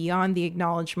moving beyond the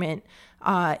acknowledgement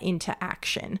into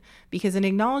action. Because an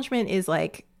acknowledgement is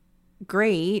like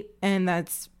great, and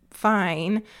that's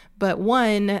fine. But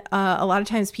one, a lot of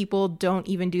times people don't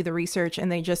even do the research,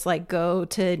 and they just like go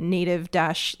to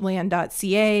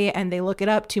native-land.ca and they look it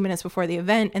up 2 minutes before the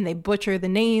event, and they butcher the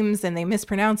names and they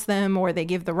mispronounce them, or they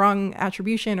give the wrong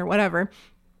attribution or whatever.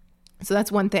 So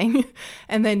that's one thing.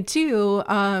 And then two,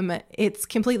 it's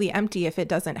completely empty if it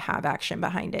doesn't have action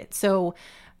behind it. So,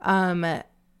 I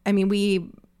mean,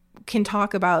 we can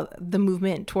talk about the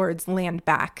movement towards land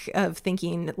back, of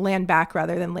thinking land back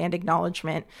rather than land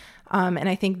acknowledgement. And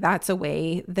I think that's a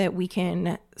way that we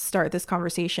can start this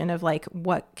conversation of like,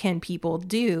 what can people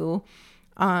do?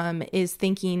 Is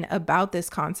thinking about this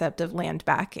concept of land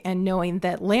back, and knowing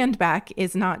that land back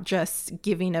is not just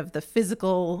giving of the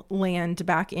physical land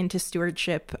back into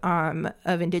stewardship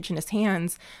of Indigenous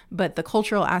hands, but the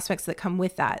cultural aspects that come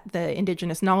with that, the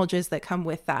Indigenous knowledges that come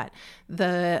with that,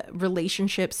 the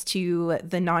relationships to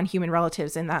the non-human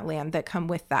relatives in that land that come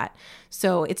with that.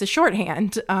 So it's a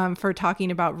shorthand for talking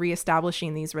about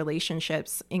reestablishing these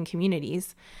relationships in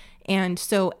communities. And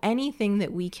so anything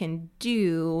that we can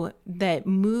do that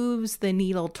moves the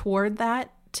needle toward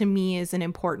that, to me, is an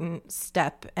important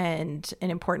step and an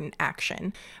important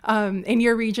action. In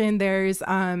your region, there's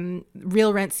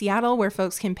Real Rent Seattle, where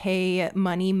folks can pay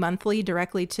money monthly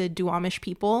directly to Duwamish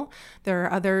people. There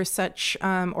are other such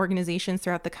organizations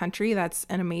throughout the country. That's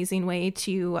an amazing way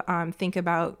to think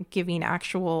about giving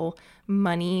actual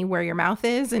money where your mouth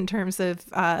is, in terms of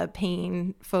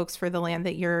paying folks for the land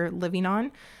that you're living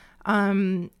on.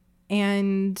 And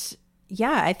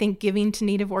yeah, I think giving to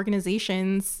Native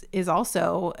organizations is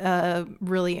also a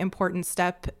really important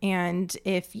step. And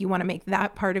if you want to make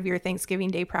that part of your Thanksgiving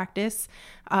Day practice,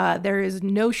 there is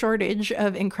no shortage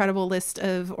of incredible list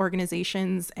of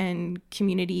organizations and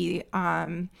community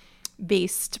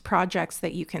based projects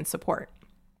that you can support.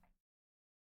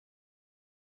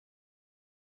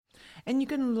 And you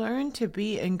can learn to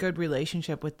be in good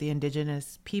relationship with the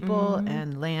Indigenous people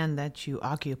and land that you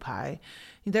occupy.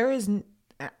 There is, and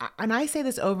I say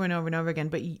this over and over and over again,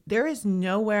 but there is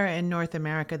nowhere in North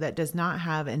America that does not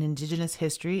have an Indigenous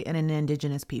history and an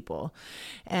Indigenous people.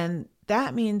 And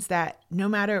that means that no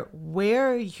matter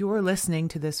where you're listening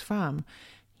to this from,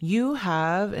 you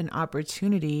have an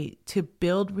opportunity to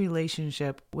build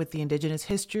relationship with the Indigenous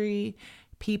history,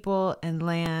 people, and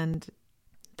land.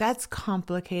 That's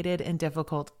complicated and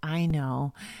difficult, I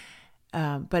know.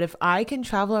 But if I can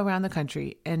travel around the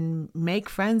country and make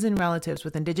friends and relatives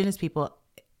with Indigenous people,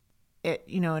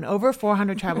 in over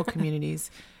 400 tribal communities,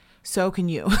 so can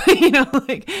you.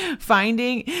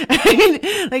 Finding,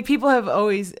 like people have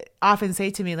often say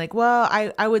to me, like, well,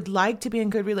 I would like to be in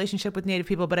good relationship with Native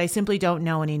people, but I simply don't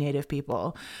know any Native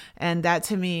people. And that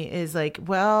to me is like,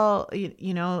 well,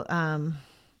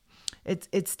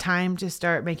 it's time to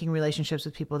start making relationships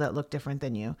with people that look different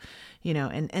than you,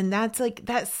 and that's like,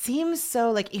 that seems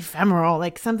so like ephemeral,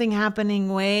 like something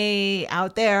happening way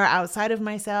out there outside of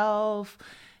myself,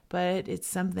 but it's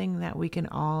something that we can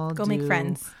all go make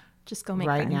friends. Just go make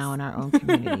right friends now in our own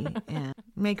community and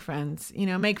make friends,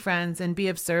 make friends and be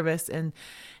of service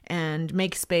and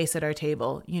make space at our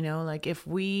table. Like if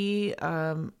we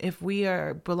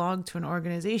belong to an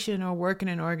organization or work in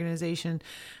an organization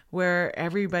where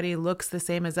everybody looks the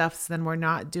same as us, then we're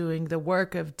not doing the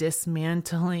work of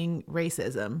dismantling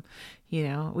racism.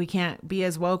 We can't be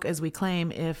as woke as we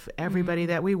claim if everybody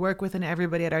that we work with and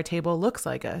everybody at our table looks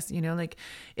like us. Like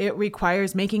it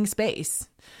requires making space.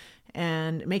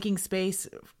 And making space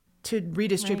to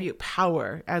redistribute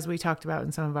power, as we talked about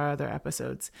in some of our other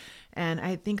episodes. And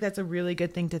I think that's a really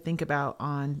good thing to think about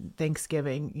on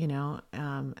Thanksgiving,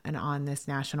 and on this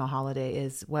national holiday,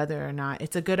 is whether or not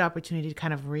it's a good opportunity to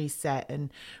kind of reset and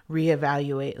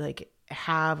reevaluate, like,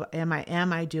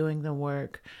 am I doing the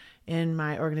work in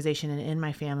my organization and in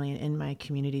my family and in my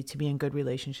community to be in good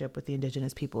relationship with the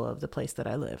Indigenous people of the place that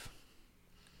I live.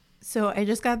 So I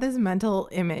just got this mental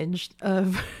image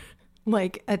of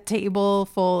like a table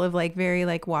full of like very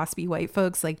like waspy white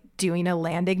folks like doing a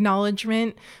land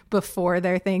acknowledgement before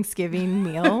their Thanksgiving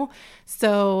meal.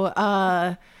 So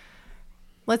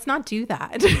let's not do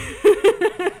that.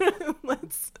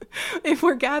 If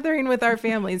we're gathering with our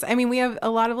families, I mean, we have a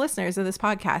lot of listeners of this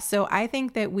podcast. So I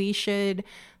think that we should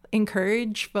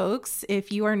encourage folks,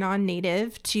 if you are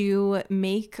non-native, to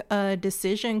make a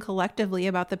decision collectively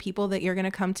about the people that you're going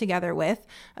to come together with,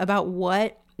 about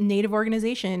what Native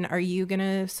organization are you going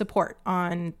to support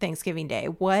on Thanksgiving Day?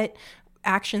 What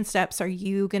action steps are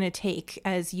you going to take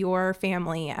as your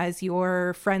family, as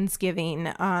your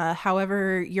Friendsgiving,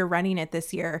 however you're running it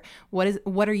this year?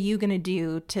 What are you going to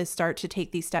do to start to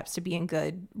take these steps to be in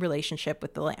good relationship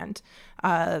with the land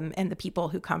and the people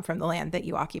who come from the land that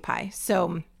you occupy?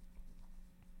 So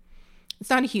it's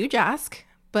not a huge ask,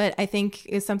 but I think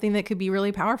is something that could be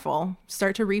really powerful.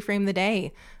 Start to reframe the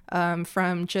day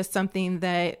from just something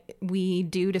that we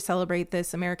do to celebrate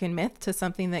this American myth to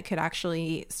something that could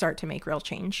actually start to make real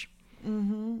change.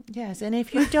 Mm-hmm. Yes. And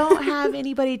if you don't have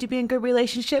anybody to be in good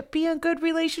relationship, be in good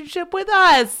relationship with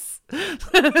us.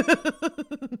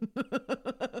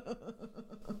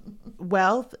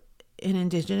 Wealth in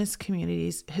Indigenous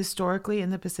communities historically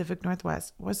in the Pacific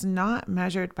Northwest was not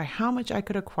measured by how much I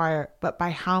could acquire, but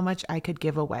by how much I could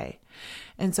give away.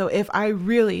 And so if I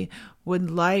really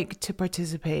would like to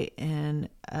participate in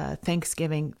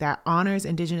Thanksgiving that honors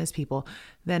Indigenous people,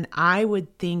 then I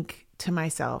would think to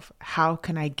myself, how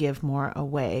can I give more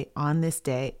away on this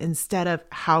day instead of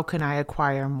how can I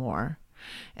acquire more?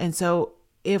 And so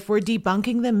if we're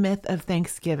debunking the myth of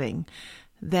Thanksgiving,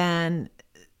 then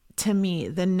to me,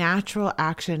 the natural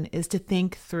action is to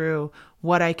think through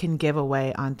what I can give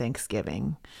away on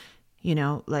Thanksgiving. You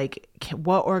know, like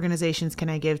what organizations can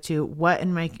I give to? What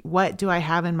do I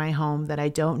have in my home that I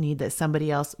don't need that somebody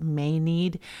else may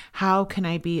need? How can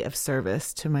I be of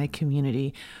service to my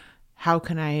community? How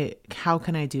can I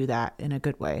do that in a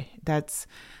good way? That's,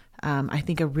 I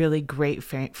think, a really great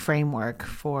framework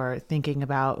for thinking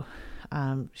about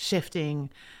shifting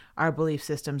our belief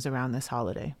systems around this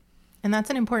holiday. And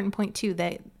that's an important point too,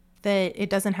 that it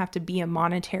doesn't have to be a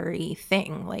monetary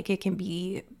thing. Like it can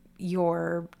be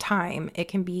your time, it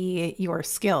can be your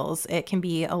skills, it can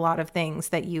be a lot of things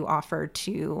that you offer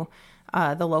to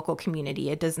the local community.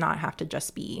 It does not have to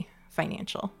just be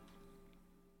financial.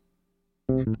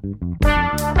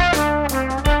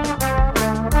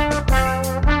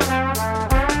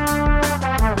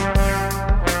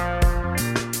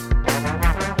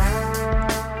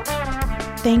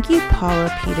 Thank you,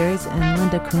 Paula Peters and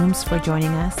Linda Coombs, for joining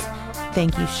us.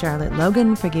 Thank you, Charlotte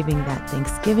Logan, for giving that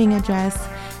Thanksgiving address.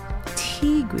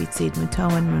 T. Greetseed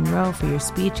Mutoan Monroe for your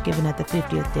speech given at the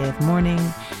 50th day of mourning.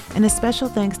 And a special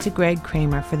thanks to Greg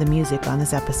Kramer for the music on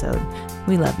this episode.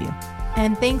 We love you.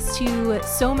 And thanks to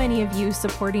so many of you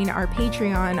supporting our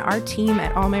Patreon, our team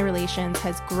at All My Relations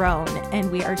has grown, and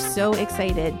we are so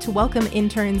excited to welcome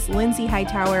interns Lindsay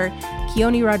Hightower,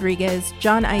 Keone Rodriguez,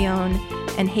 John Ione,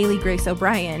 and Haley Grace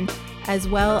O'Brien, as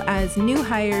well as new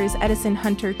hires Edison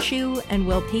Hunter Chu and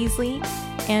Will Paisley.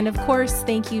 And of course,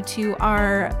 thank you to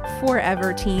our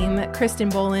forever team, Kristen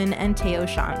Bolin and Teo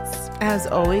Shantz. As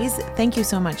always, thank you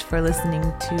so much for listening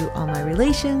to All My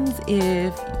Relations.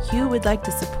 If you would like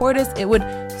to support us, it would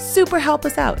super help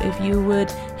us out if you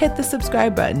would hit the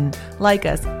subscribe button, like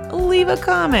us, leave a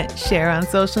comment, share on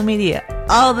social media.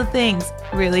 All the things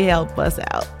really help us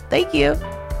out. Thank you.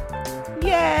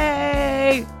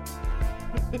 Yay!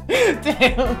 Damn.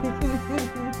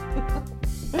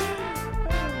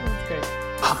 That's great.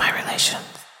 All My Relations.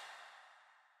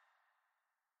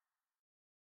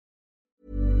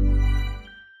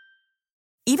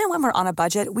 Even when we're on a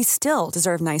budget, we still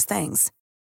deserve nice things.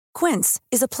 Quince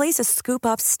is a place to scoop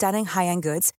up stunning high-end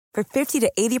goods for 50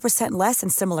 to 80% less than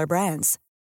similar brands.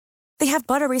 They have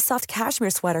buttery soft cashmere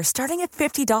sweaters starting at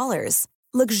 $50,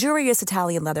 luxurious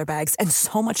Italian leather bags, and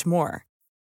so much more.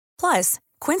 Plus,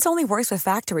 Quince only works with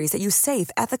factories that use safe,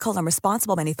 ethical, and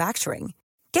responsible manufacturing.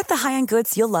 Get the high-end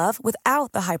goods you'll love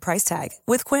without the high price tag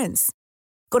with Quince.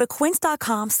 Go to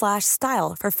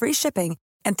quince.com/style for free shipping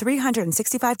and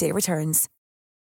 365-day returns.